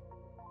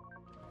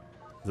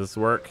 Does this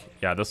work?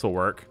 Yeah, this will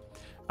work.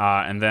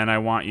 And then I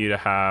want you to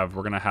have,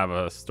 we're going to have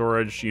a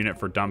storage unit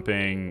for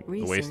dumping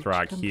the waste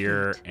rock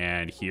here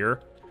and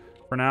here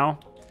for now.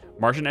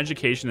 Martian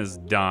education is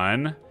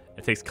done.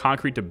 It takes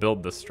concrete to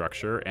build this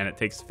structure, and it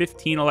takes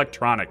 15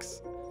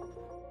 electronics.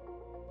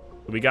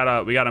 We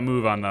gotta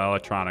move on the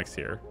electronics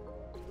here.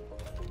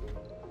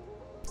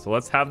 So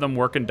let's have them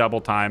work in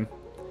double time.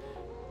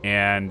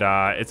 And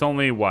it's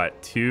only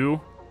what, 2?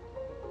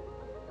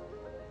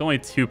 It's only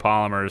 2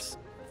 polymers.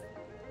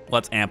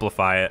 Let's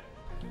amplify it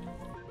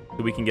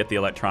so we can get the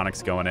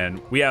electronics going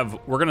in.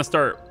 We're gonna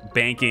start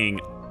banking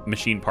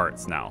machine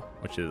parts now,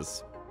 which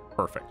is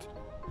perfect.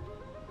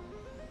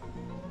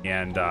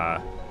 And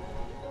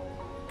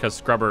because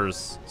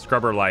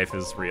scrubber life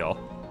is real.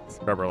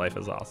 Scrubber life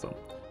is awesome.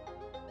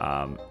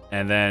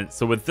 And then,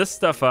 so with this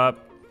stuff up,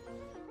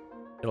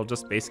 it'll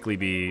just basically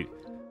be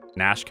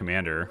Nash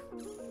Commander.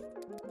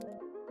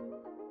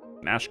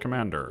 Nash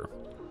Commander.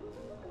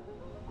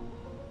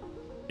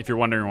 If you're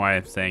wondering why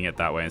I'm saying it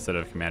that way instead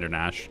of Commander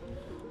Nash,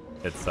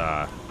 it's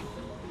a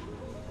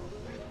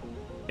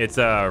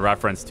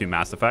reference to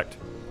Mass Effect.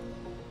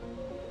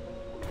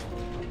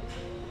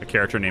 A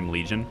character named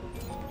Legion.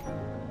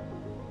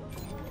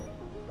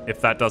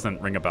 If that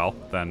doesn't ring a bell,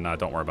 then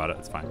don't worry about it.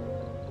 It's fine.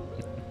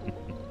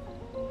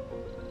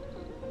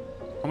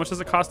 How much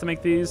does it cost to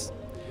make these?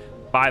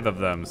 5 of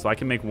them, so I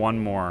can make 1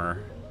 more.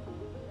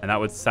 And that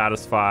would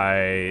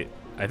satisfy...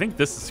 I think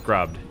this is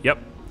scrubbed. Yep.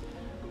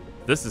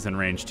 This is in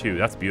range too.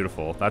 That's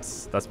beautiful.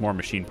 That's more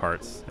machine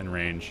parts in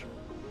range.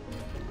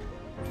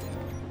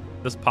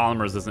 This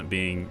polymers isn't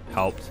being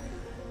helped.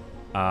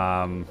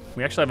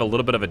 We actually have a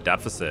little bit of a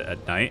deficit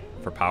at night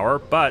for power,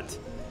 but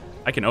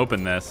I can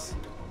open this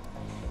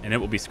and it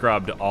will be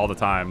scrubbed all the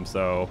time.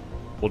 So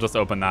we'll just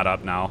open that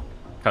up now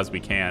because we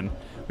can.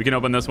 We can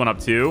open this one up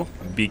too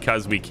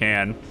because we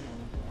can.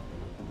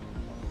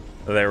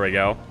 So there we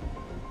go.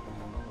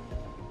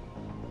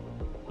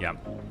 Yeah,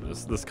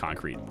 this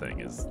concrete thing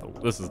is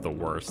this is the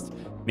worst.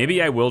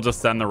 Maybe I will just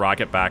send the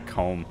rocket back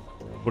home.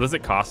 What does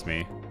it cost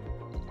me?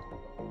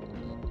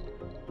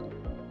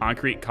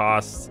 Concrete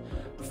costs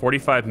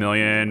 45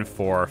 million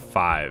for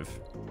 5.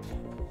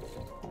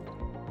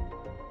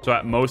 So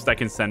at most I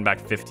can send back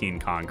 15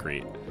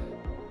 concrete.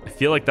 I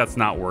feel like that's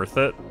not worth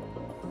it,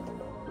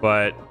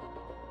 but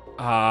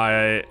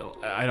I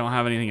don't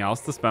have anything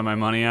else to spend my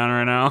money on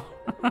right now.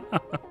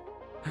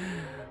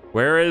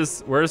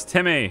 Where's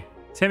Timmy?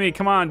 Timmy,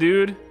 come on,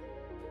 dude.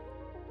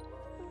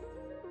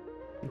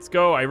 Let's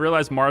go. I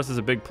realize Mars is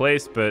a big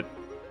place, but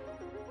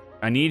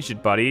I need you,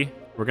 buddy.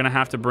 We're going to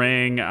have to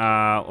bring...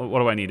 what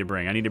do I need to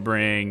bring? I need to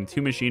bring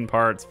 2 machine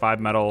parts, 5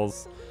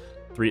 metals,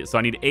 3... So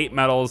I need 8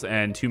 metals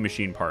and 2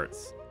 machine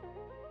parts.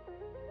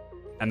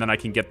 And then I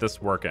can get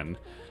this working.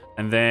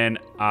 And then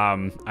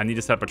I need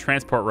to set up a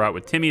transport route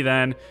with Timmy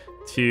then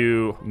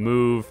to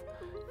move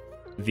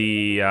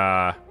the...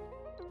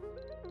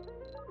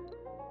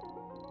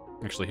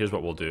 Actually, here's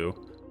what we'll do.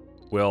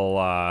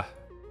 We'll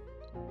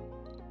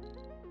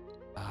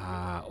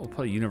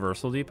put a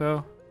universal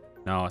depot.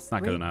 No, it's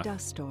not good enough.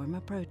 Dust storm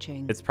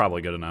approaching. It's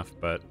probably good enough,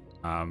 but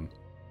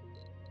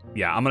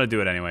yeah, I'm gonna do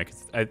it anyway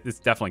because it's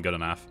definitely good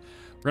enough.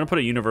 We're gonna put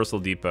a universal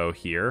depot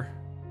here.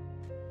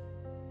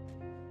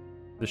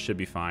 This should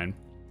be fine.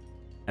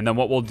 And then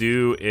what we'll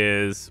do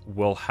is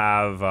we'll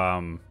have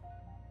I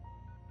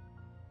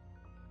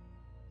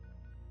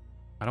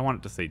don't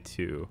want it to say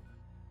 2,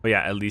 but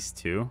yeah, at least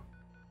 2.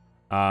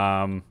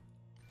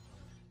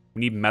 We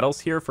need metals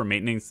here for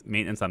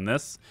maintenance on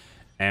this,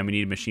 and we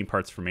need machine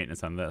parts for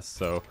maintenance on this.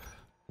 So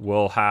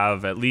we'll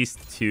have at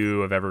least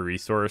 2 of every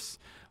resource,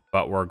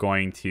 but we're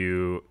going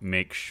to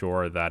make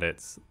sure that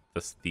it's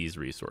these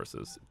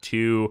resources.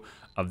 2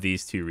 of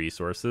these 2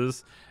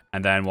 resources,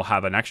 and then we'll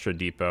have an extra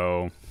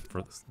depot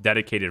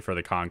dedicated for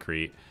the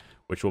concrete,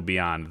 which will be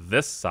on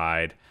this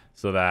side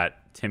so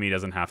that Timmy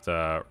doesn't have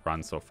to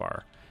run so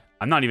far.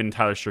 I'm not even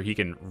entirely sure he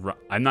can.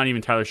 I'm not even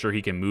entirely sure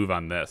he can move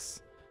on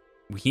this.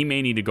 He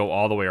may need to go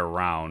all the way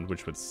around,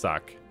 which would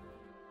suck.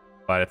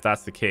 But if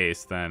that's the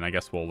case, then I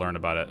guess we'll learn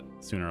about it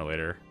sooner or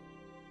later.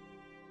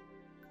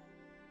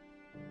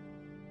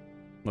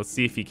 Let's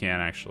see if he can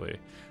actually.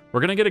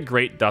 We're gonna get a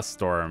great dust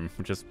storm,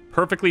 which is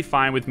perfectly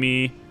fine with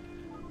me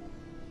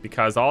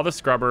because all the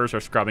scrubbers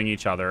are scrubbing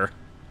each other.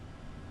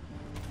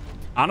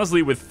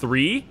 Honestly, with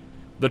 3,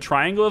 the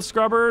triangle of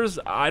scrubbers,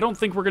 I don't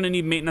think we're gonna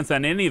need maintenance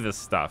on any of this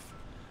stuff.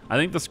 I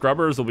think the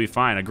scrubbers will be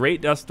fine. A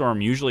great dust storm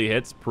usually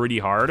hits pretty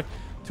hard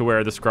to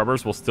where the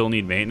scrubbers will still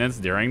need maintenance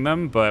during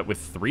them, but with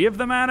 3 of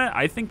them at it,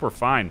 I think we're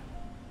fine.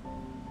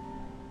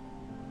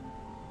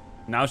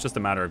 Now it's just a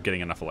matter of getting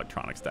enough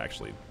electronics to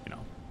actually, you know,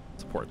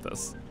 support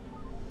this.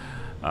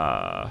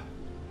 We're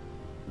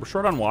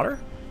short on water?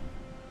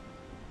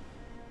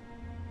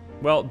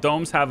 Well,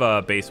 domes have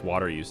a base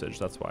water usage,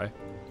 that's why.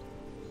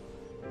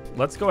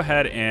 Let's go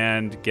ahead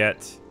and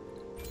get...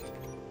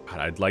 God,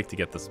 I'd like to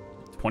get this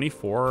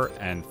 24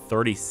 and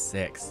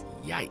 36.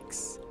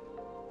 Yikes.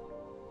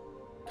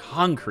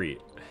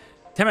 Concrete.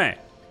 Timmy,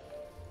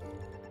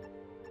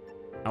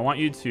 I want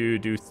you to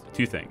do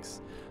 2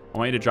 things. I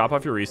want you to drop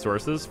off your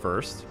resources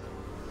first,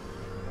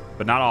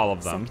 but not all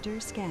of them. Sector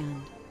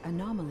scanned.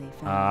 Anomaly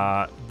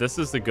found. This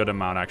is a good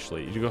amount,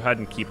 actually. You go ahead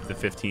and keep the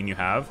 15 you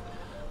have.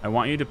 I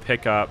want you to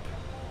pick up...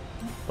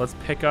 Let's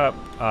pick up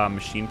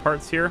machine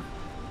parts here.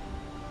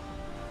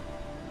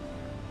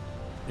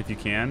 If you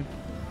can.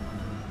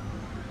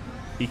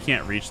 He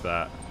can't reach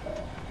that.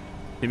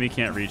 Timmy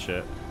can't reach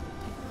it.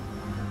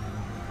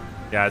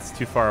 Yeah, it's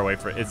too far away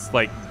for it. It's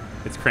like,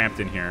 it's cramped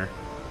in here.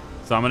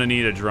 So I'm going to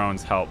need a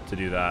drone's help to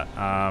do that.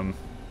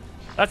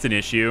 That's an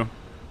issue.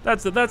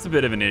 That's a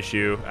bit of an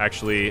issue,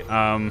 actually.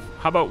 How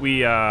about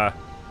we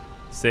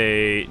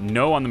say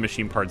no on the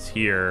machine parts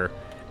here,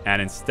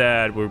 and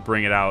instead we'll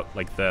bring it out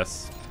like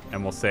this,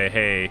 and we'll say,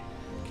 hey,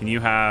 can you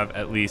have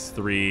at least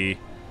 3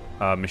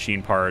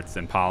 machine parts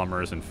and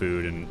polymers and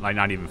food, and like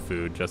not even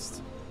food,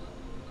 just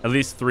at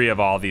least 3 of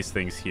all these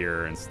things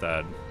here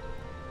instead.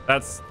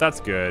 That's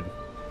good.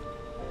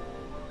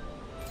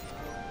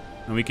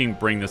 And we can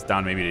bring this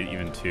down maybe to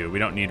even 2. We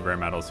don't need rare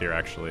metals here,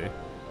 actually.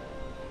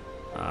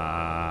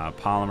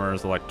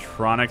 Polymers,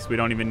 electronics, we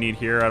don't even need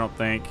here, I don't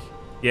think.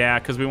 Yeah,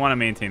 because we want to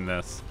maintain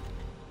this.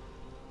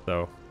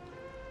 So,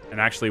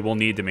 and actually we'll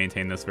need to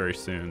maintain this very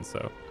soon,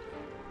 so.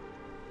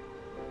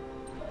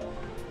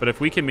 But if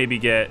we can maybe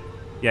get,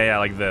 yeah,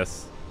 like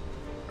this.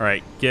 All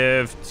right,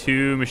 give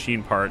 2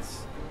 machine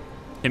parts.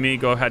 Timmy,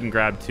 go ahead and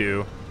grab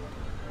 2.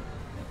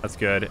 That's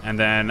good. And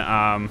then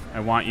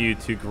I want you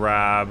to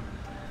grab,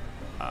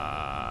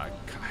 I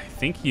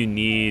think you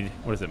need,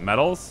 what is it,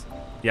 metals?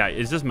 Yeah,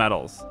 it's just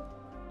metals,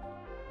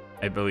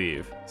 I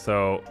believe.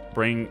 So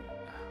bring,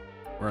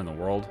 where in the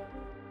world?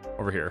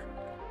 Over here.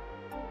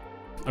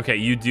 Okay,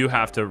 you do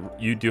have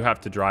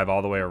to drive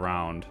all the way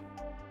around.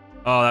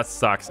 Oh, that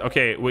sucks.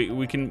 Okay,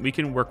 we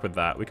can work with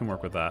that. We can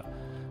work with that.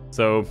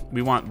 So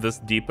we want this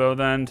depot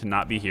then to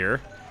not be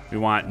here. We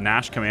want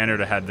Nash Commander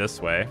to head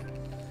this way.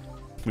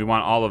 We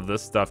want all of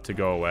this stuff to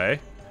go away.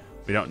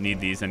 We don't need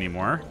these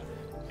anymore.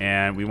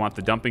 And we want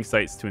the dumping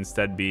sites to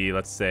instead be,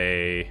 let's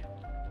say,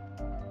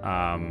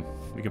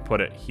 we can put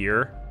it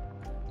here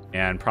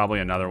and probably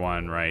another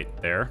one right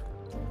there.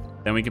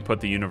 Then we can put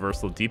the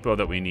universal depot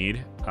that we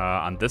need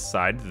on this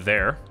side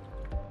there.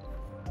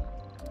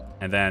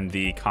 And then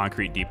the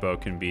concrete depot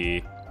can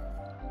be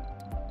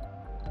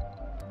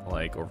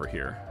like over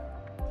here.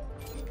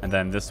 And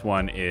then this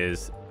one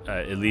is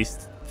at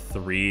least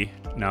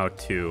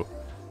 2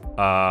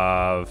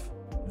 of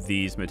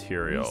these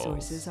materials.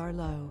 Resources are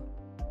low.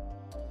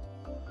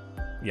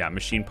 Yeah,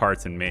 machine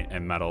parts and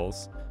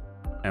metals.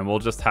 And we'll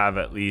just have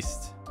at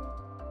least,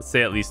 let's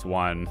say at least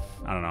 1.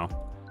 I don't know.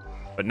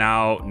 But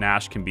now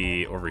Nash can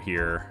be over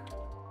here.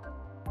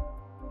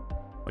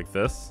 Like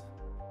this.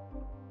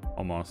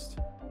 Almost.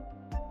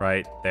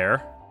 Right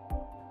there.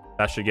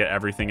 That should get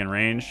everything in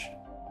range.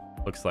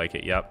 Looks like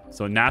it, yep.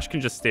 So Nash can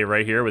just stay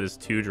right here with his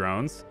 2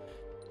 drones.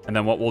 And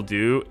then what we'll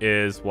do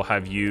is we'll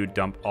have you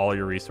dump all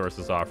your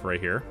resources off right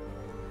here.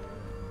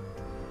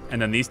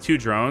 And then these 2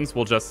 drones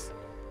will just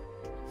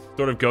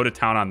sort of go to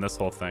town on this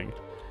whole thing.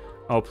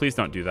 Oh, please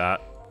don't do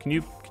that. Can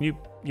you,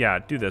 yeah,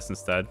 do this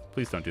instead.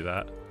 Please don't do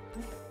that.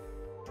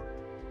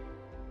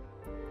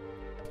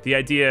 The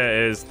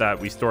idea is that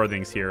we store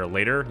things here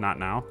later, not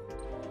now.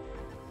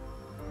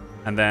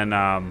 And then,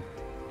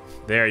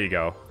 there you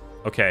go.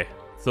 Okay,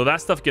 so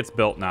that stuff gets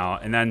built now.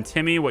 And then,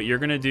 Timmy, what you're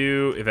going to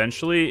do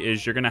eventually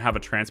is you're going to have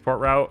a transport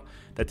route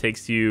that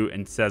takes you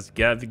and says,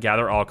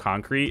 gather all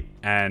concrete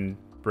and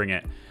bring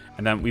it.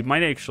 And then we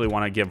might actually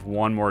want to give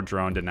 1 more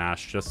drone to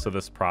Nash just so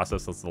this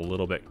process is a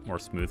little bit more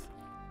smooth.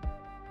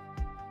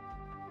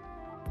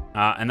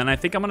 And then I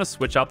think I'm going to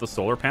switch out the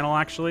solar panel,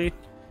 actually.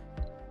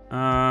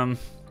 Gosh,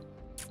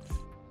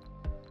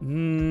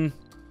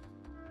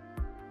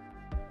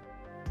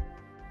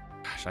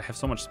 I have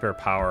so much spare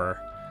power.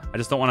 I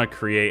just don't want to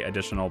create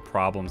additional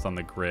problems on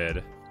the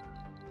grid.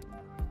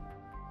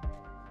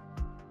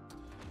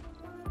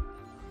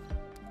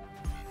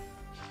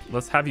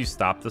 Let's have you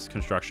stop this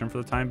construction for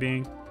the time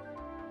being.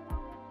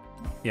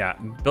 Yeah,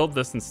 build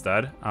this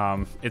instead.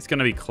 It's going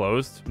to be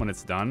closed when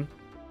it's done,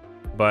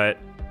 but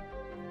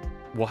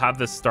we'll have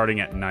this starting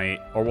at night,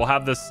 or we'll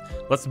have this,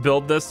 let's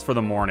build this for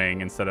the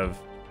morning instead of,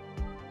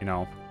 you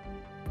know,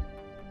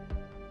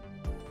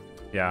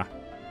 yeah.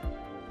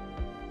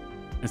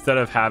 Instead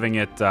of having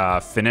it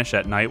finish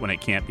at night when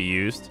it can't be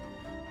used,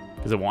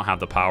 because it won't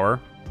have the power.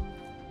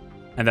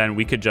 And then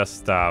we could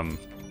just, I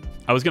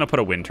was going to put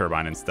a wind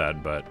turbine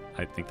instead, but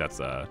I think that's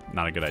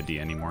not a good idea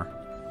anymore.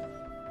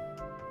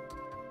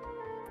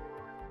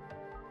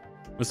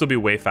 This will be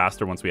way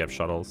faster once we have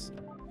shuttles.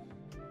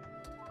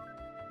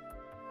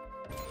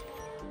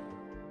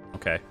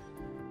 Okay.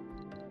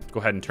 Go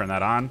ahead and turn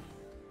that on.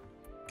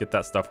 Get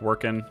that stuff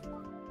working.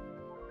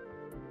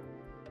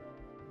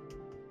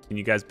 Can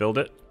you guys build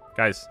it?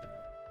 Guys,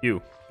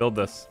 you, build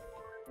this.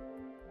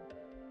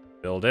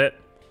 Build it.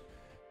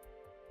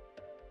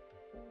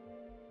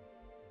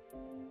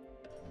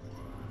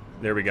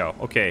 There we go.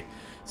 Okay,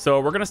 so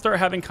we're going to start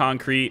having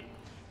concrete.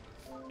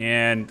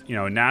 And, you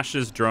know,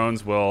 Nash's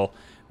drones will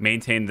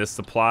maintain this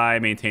supply,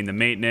 maintain the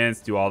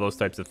maintenance, do all those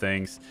types of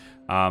things.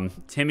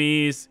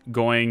 Timmy's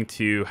going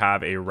to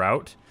have a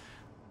route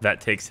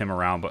that takes him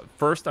around. But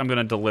first, I'm going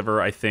to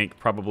deliver, I think,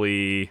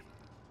 probably...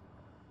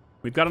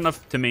 We've got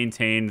enough to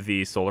maintain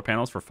the solar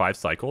panels for 5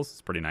 cycles.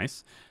 It's pretty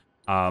nice.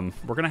 We're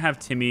going to have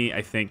Timmy,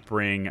 I think,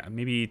 bring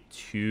maybe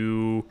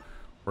 2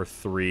 or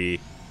 3.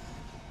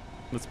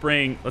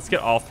 Let's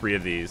get all 3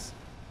 of these.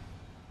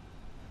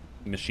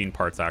 machine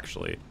parts,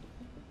 actually.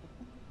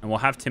 And we'll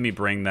have Timmy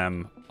bring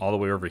them all the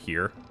way over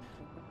here.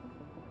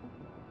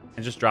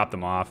 And just drop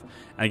them off.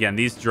 And again,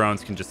 these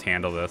drones can just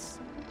handle this.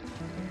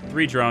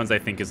 3 drones, I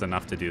think, is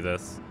enough to do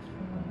this.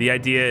 The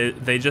idea,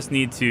 they just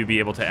need to be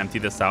able to empty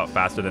this out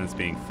faster than it's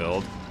being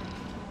filled,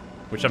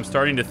 which I'm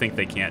starting to think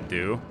they can't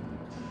do.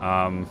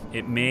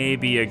 It may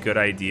be a good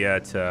idea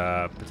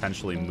to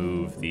potentially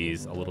move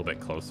these a little bit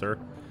closer.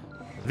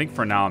 I think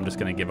for now, I'm just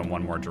going to give them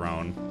 1 more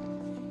drone.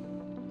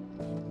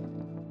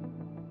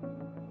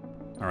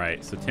 All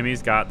right, so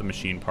Timmy's got the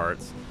machine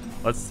parts.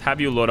 Let's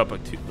have you load up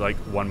like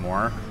 1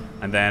 more.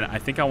 And then I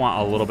think I want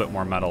a little bit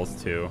more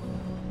metals too.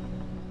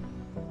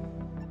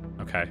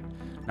 Okay,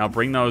 now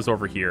bring those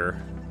over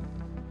here.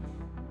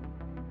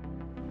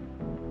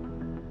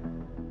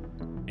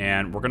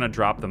 And we're gonna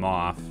drop them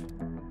off.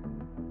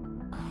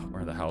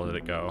 Where the hell did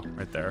it go?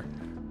 Right there.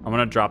 I'm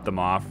gonna drop them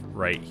off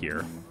right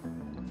here.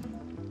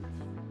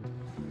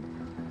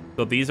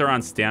 So these are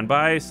on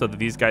standby so that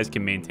these guys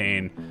can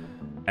maintain,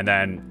 and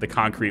then the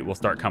concrete will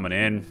start coming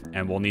in,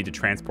 and we'll need to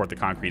transport the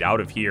concrete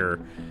out of here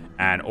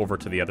and over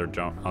to the other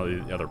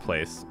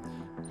place.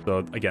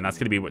 So again, that's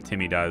gonna be what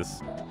Timmy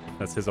does.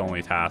 That's his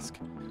only task.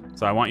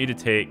 So I want you to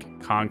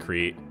take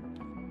concrete.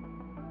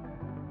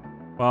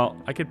 Well,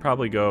 I could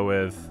probably go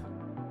with,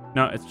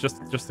 no, it's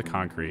just the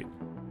concrete.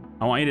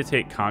 I want you to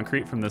take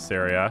concrete from this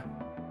area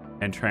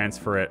and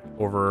transfer it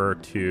over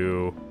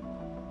to,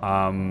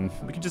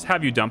 we can just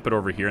have you dump it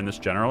over here in this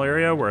general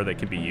area where they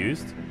can be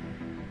used.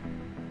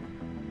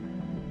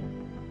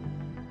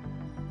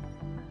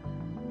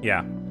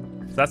 Yeah,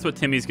 so that's what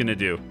Timmy's gonna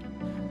do.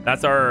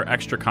 That's our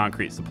extra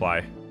concrete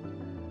supply.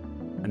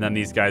 And then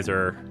these guys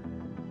are,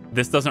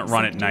 this doesn't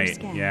run at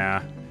night.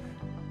 Yeah.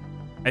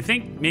 I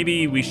think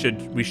maybe we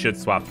should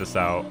swap this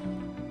out.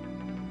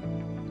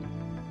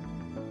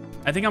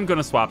 I think I'm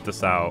gonna swap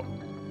this out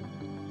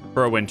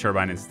for a wind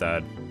turbine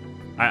instead.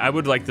 I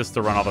would like this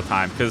to run all the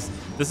time because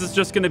this is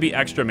just gonna be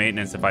extra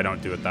maintenance if I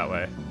don't do it that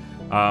way.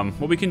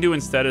 What we can do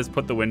instead is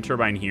put the wind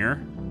turbine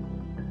here,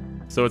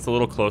 so it's a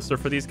little closer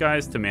for these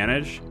guys to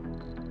manage.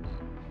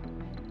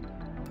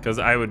 Because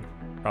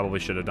probably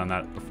should have done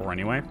that before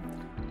anyway.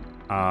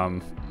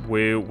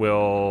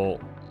 We'll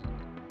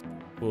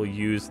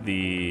use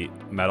the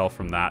metal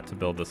from that to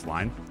build this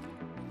line.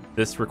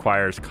 This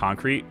requires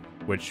concrete,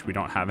 which we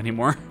don't have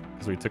anymore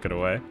because we took it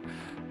away.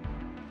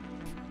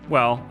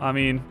 Well, I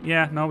mean,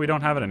 yeah, no, we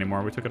don't have it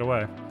anymore. We took it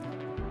away.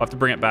 I'll have to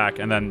bring it back,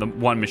 and then the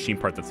 1 machine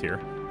part that's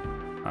here.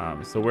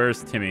 So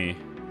where's Timmy?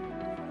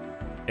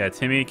 Yeah,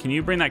 Timmy, can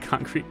you bring that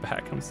concrete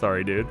back? I'm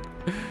sorry, dude.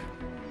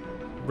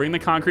 Bring the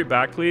concrete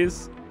back,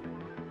 please.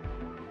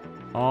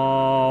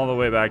 All the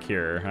way back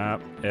here.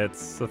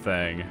 It's the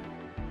thing.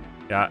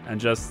 Yeah, and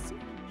just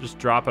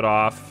drop it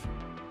off.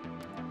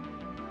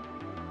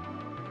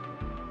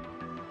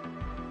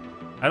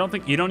 I don't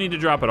think you don't need to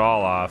drop it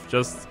all off.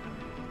 Just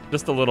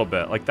a little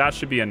bit. Like that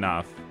should be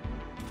enough,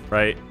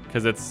 right?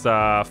 Because it's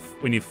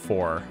we need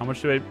 4. How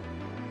much do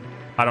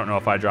I don't know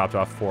if I dropped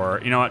off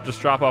 4. You know what? Just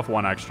drop off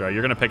 1 extra.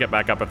 You're gonna pick it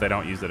back up if they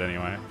don't use it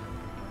anyway.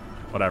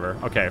 Whatever.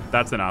 Okay,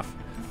 that's enough.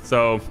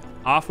 So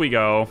off we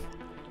go.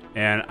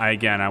 And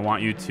I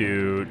want you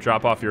to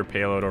drop off your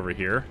payload over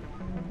here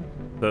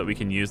so that we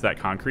can use that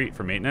concrete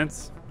for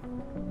maintenance.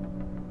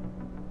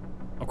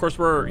 Of course,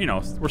 we're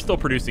still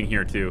producing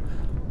here too.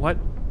 What?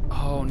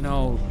 Oh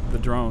no, the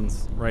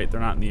drones. Right, they're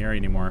not in the area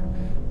anymore.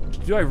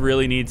 Do I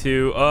really need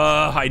to?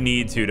 I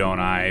need to, don't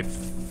I?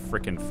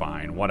 Freaking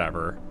fine,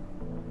 whatever.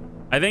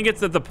 I think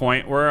it's at the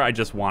point where I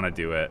just want to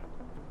do it.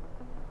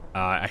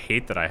 I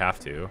hate that I have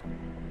to.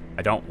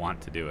 I don't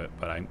want to do it,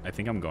 but I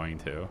think I'm going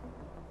to.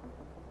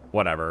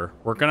 Whatever.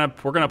 We're gonna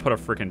put a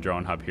freaking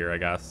drone hub here, I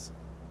guess.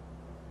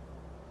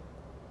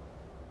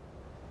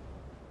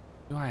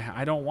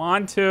 I don't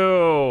want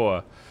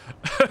to.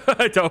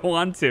 I don't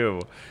want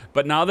to.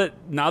 But now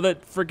that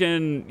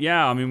freaking,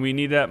 yeah, I mean, we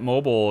need that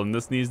mobile, and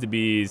this needs to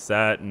be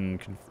set and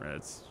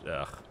it's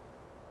ugh.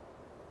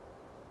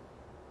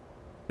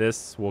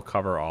 This will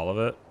cover all of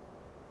it,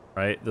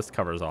 right? This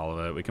covers all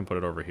of it. We can put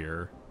it over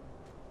here.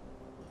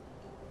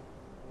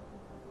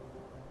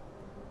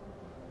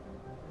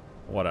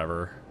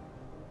 Whatever.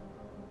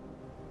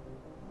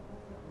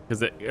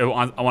 Because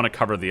I want to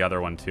cover the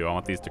other one too. I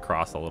want these to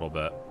cross a little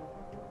bit.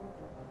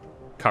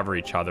 Cover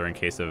each other in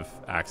case of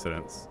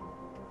accidents.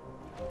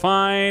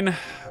 Fine.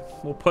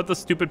 We'll put the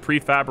stupid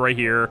prefab right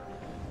here.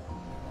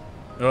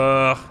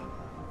 Ugh.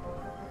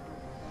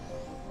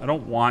 I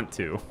don't want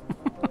to.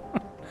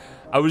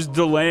 I was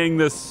delaying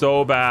this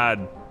so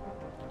bad.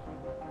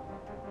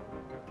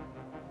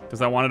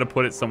 Because I wanted to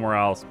put it somewhere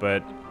else,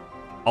 but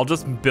I'll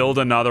just build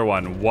another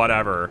one.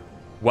 Whatever.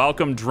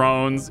 Welcome,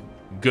 drones.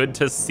 Good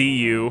to see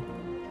you.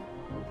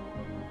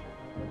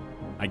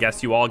 I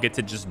guess you all get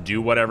to just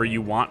do whatever you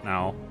want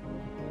now.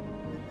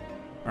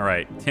 All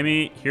right,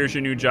 Timmy, here's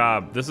your new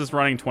job. This is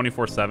running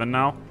 24/7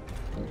 now.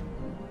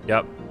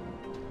 Yep.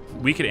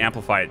 We could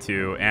amplify it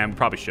too, and we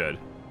probably should.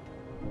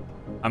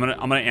 I'm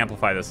gonna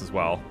amplify this as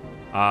well.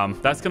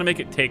 That's gonna make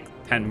it take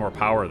 10 more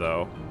power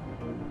though.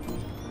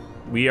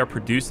 We are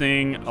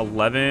producing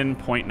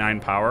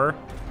 11.9 power.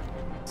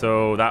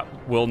 So that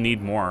will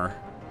need more.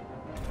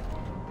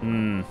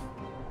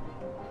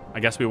 I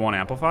guess we won't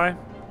amplify.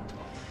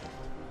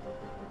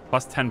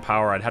 Plus 10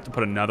 power. I'd have to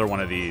put another one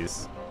of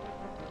these.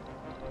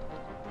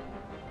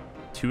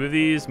 2 of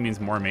these means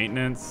more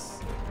maintenance.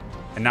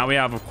 And now we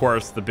have, of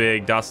course, the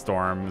big dust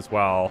storm as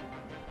well.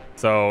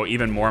 So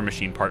even more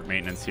machine part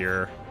maintenance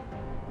here.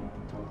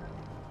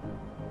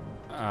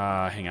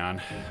 Hang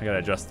on. I gotta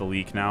adjust the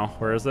leak now.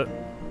 Where is it?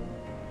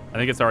 I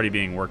think it's already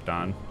being worked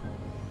on.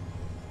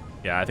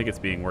 Yeah, I think it's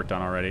being worked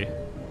on already.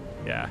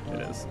 Yeah,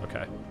 it is.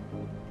 Okay.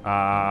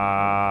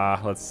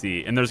 Let's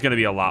see. And there's going to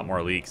be a lot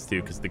more leaks,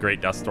 too, because the Great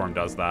Dust Storm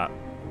does that.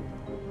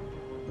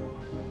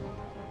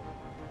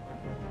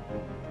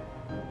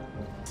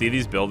 See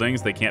these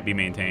buildings? They can't be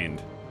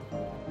maintained.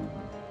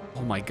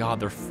 Oh, my God.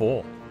 They're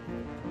full.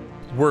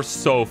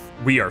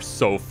 We are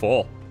so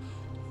full.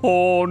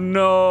 Oh,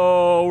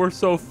 no. We're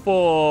so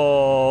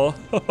full.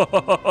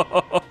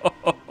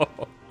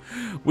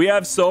 We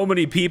have so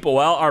many people.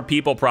 Well, our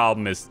people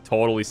problem is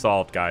totally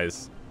solved,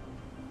 guys.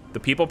 The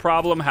people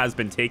problem has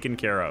been taken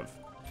care of.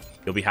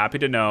 You'll be happy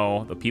to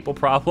know the people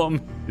problem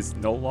is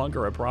no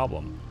longer a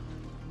problem.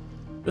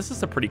 This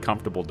is a pretty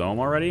comfortable dome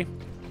already.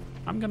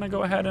 I'm going to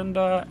go ahead and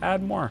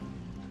add more.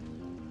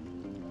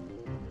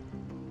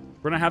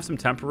 We're going to have some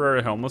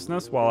temporary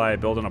homelessness while I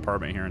build an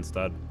apartment here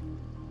instead.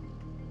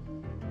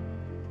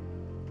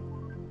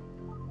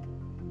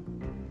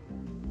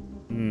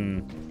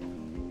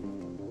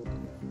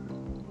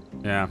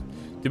 Yeah.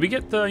 Did we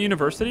get the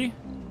university?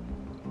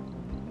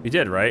 We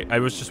did, right? I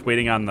was just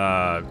waiting on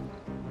the...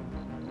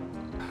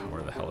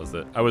 Where the hell is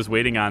it? I was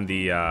waiting on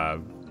the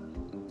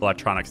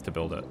electronics to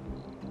build it.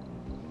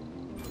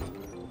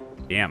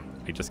 Damn.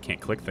 I just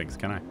can't click things,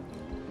 can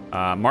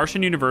I?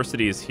 Martian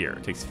University is here.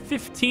 It takes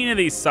 15 of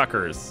these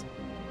suckers.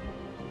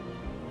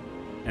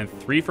 And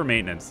 3 for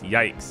maintenance.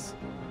 Yikes.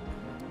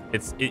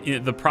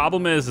 The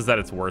problem is that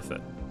it's worth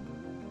it.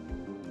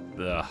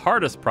 The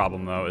hardest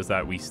problem, though, is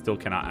that we still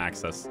cannot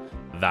access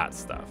that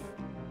stuff.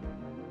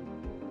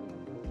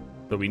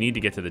 So we need to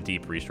get to the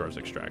deep resource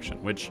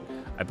extraction, which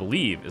I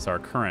believe is our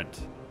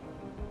current...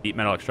 Deep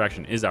metal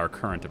extraction is our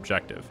current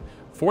objective.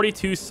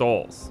 42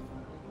 souls.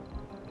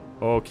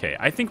 Okay,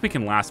 I think we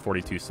can last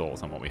 42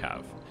 souls on what we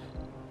have.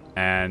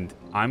 And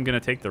I'm going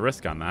to take the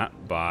risk on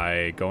that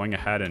by going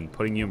ahead and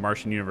putting you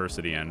Martian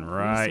University in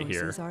right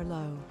Resources here. Are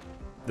low.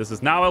 This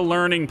is now a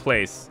learning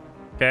place,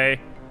 okay?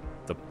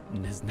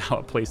 It is now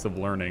a place of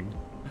learning.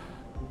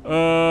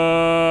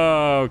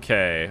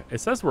 Okay. It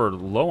says we're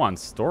low on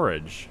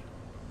storage.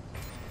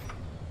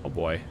 Oh,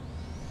 boy.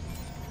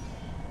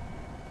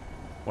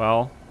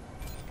 Well,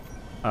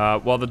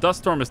 the dust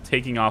storm is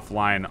taking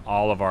offline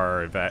all of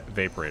our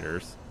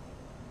vaporators.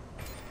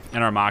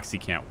 And our Moxie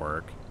can't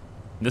work.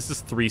 And this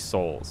is 3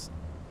 souls.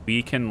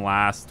 We can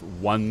last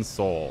 1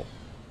 soul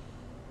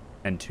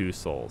and 2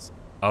 souls.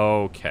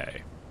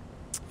 Okay.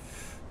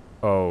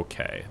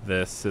 Okay.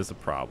 This is a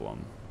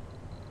problem.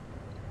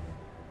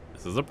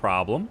 This is a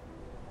problem.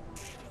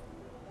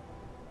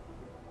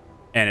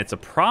 And it's a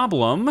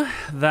problem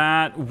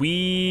that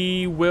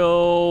we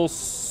will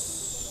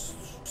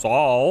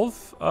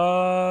solve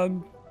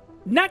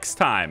next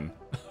time.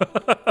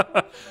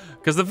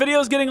 Because the video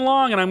is getting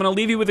long and I'm going to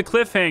leave you with a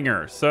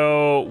cliffhanger.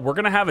 So we're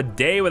going to have a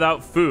day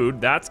without food.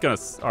 That's going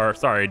to... Or,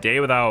 sorry, a day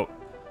without...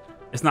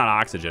 It's not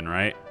oxygen,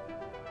 right?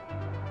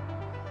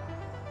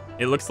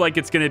 It looks like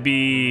it's going to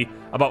be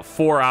about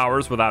 4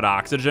 hours without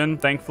oxygen,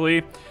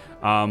 thankfully.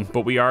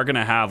 But we are going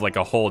to have like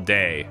a whole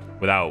day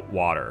without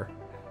water.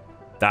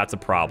 That's a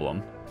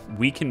problem.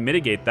 We can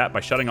mitigate that by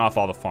shutting off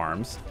all the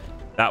farms.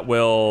 That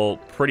will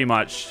pretty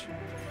much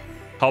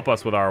help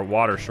us with our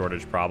water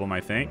shortage problem,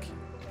 I think.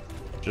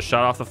 Just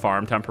shut off the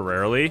farm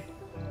temporarily.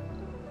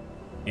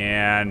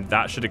 And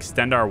that should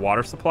extend our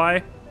water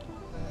supply.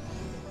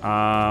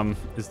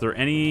 Is there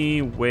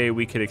any way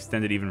we could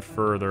extend it even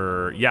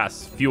further?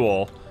 Yes,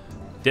 fuel.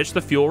 Ditch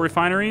the fuel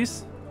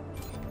refineries.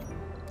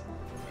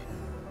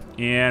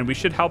 And we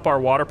should help our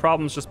water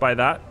problems just by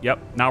that. Yep,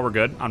 now we're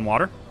good on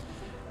water.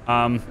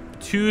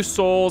 2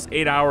 souls,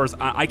 8 hours.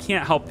 I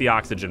can't help the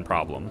oxygen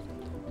problem.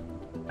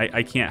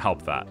 I can't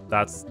help that.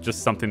 That's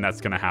just something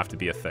that's going to have to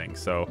be a thing.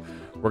 So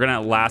we're going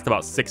to last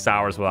about 6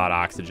 hours without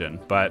oxygen.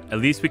 But at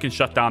least we can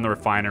shut down the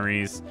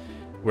refineries.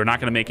 We're not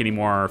going to make any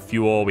more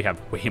fuel. We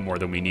have way more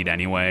than we need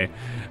anyway.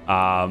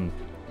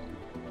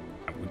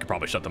 We could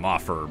probably shut them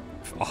off for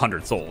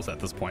 100 souls at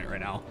this point right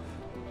now.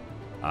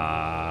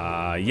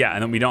 Yeah,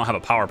 and then we don't have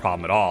a power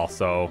problem at all.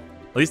 So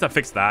at least I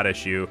fixed that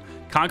issue.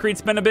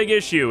 Concrete's been a big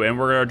issue, and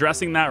we're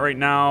addressing that right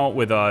now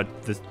with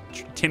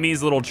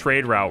Timmy's little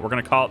trade route. We're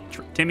gonna call it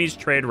Timmy's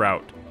trade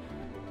route.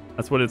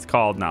 That's what it's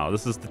called now.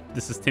 This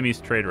is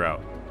Timmy's trade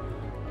route.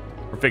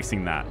 We're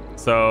fixing that.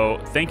 So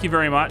thank you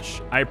very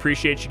much. I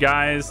appreciate you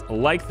guys.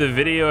 Like the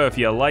video if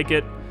you like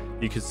it.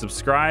 You can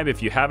subscribe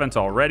if you haven't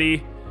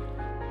already.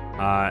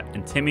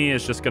 And Timmy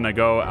is just gonna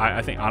go.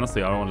 I think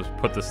honestly, I don't want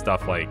to put this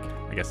stuff like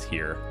I guess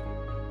here.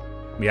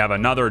 We have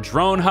another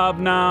drone hub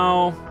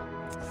now.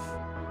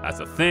 That's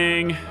a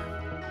thing.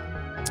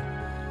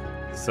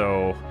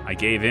 So I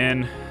gave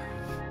in,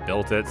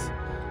 built it.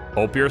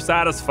 Hope you're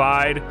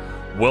satisfied.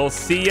 We'll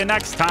see you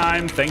next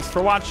time. Thanks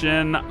for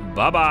watching.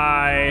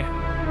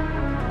 Bye-bye.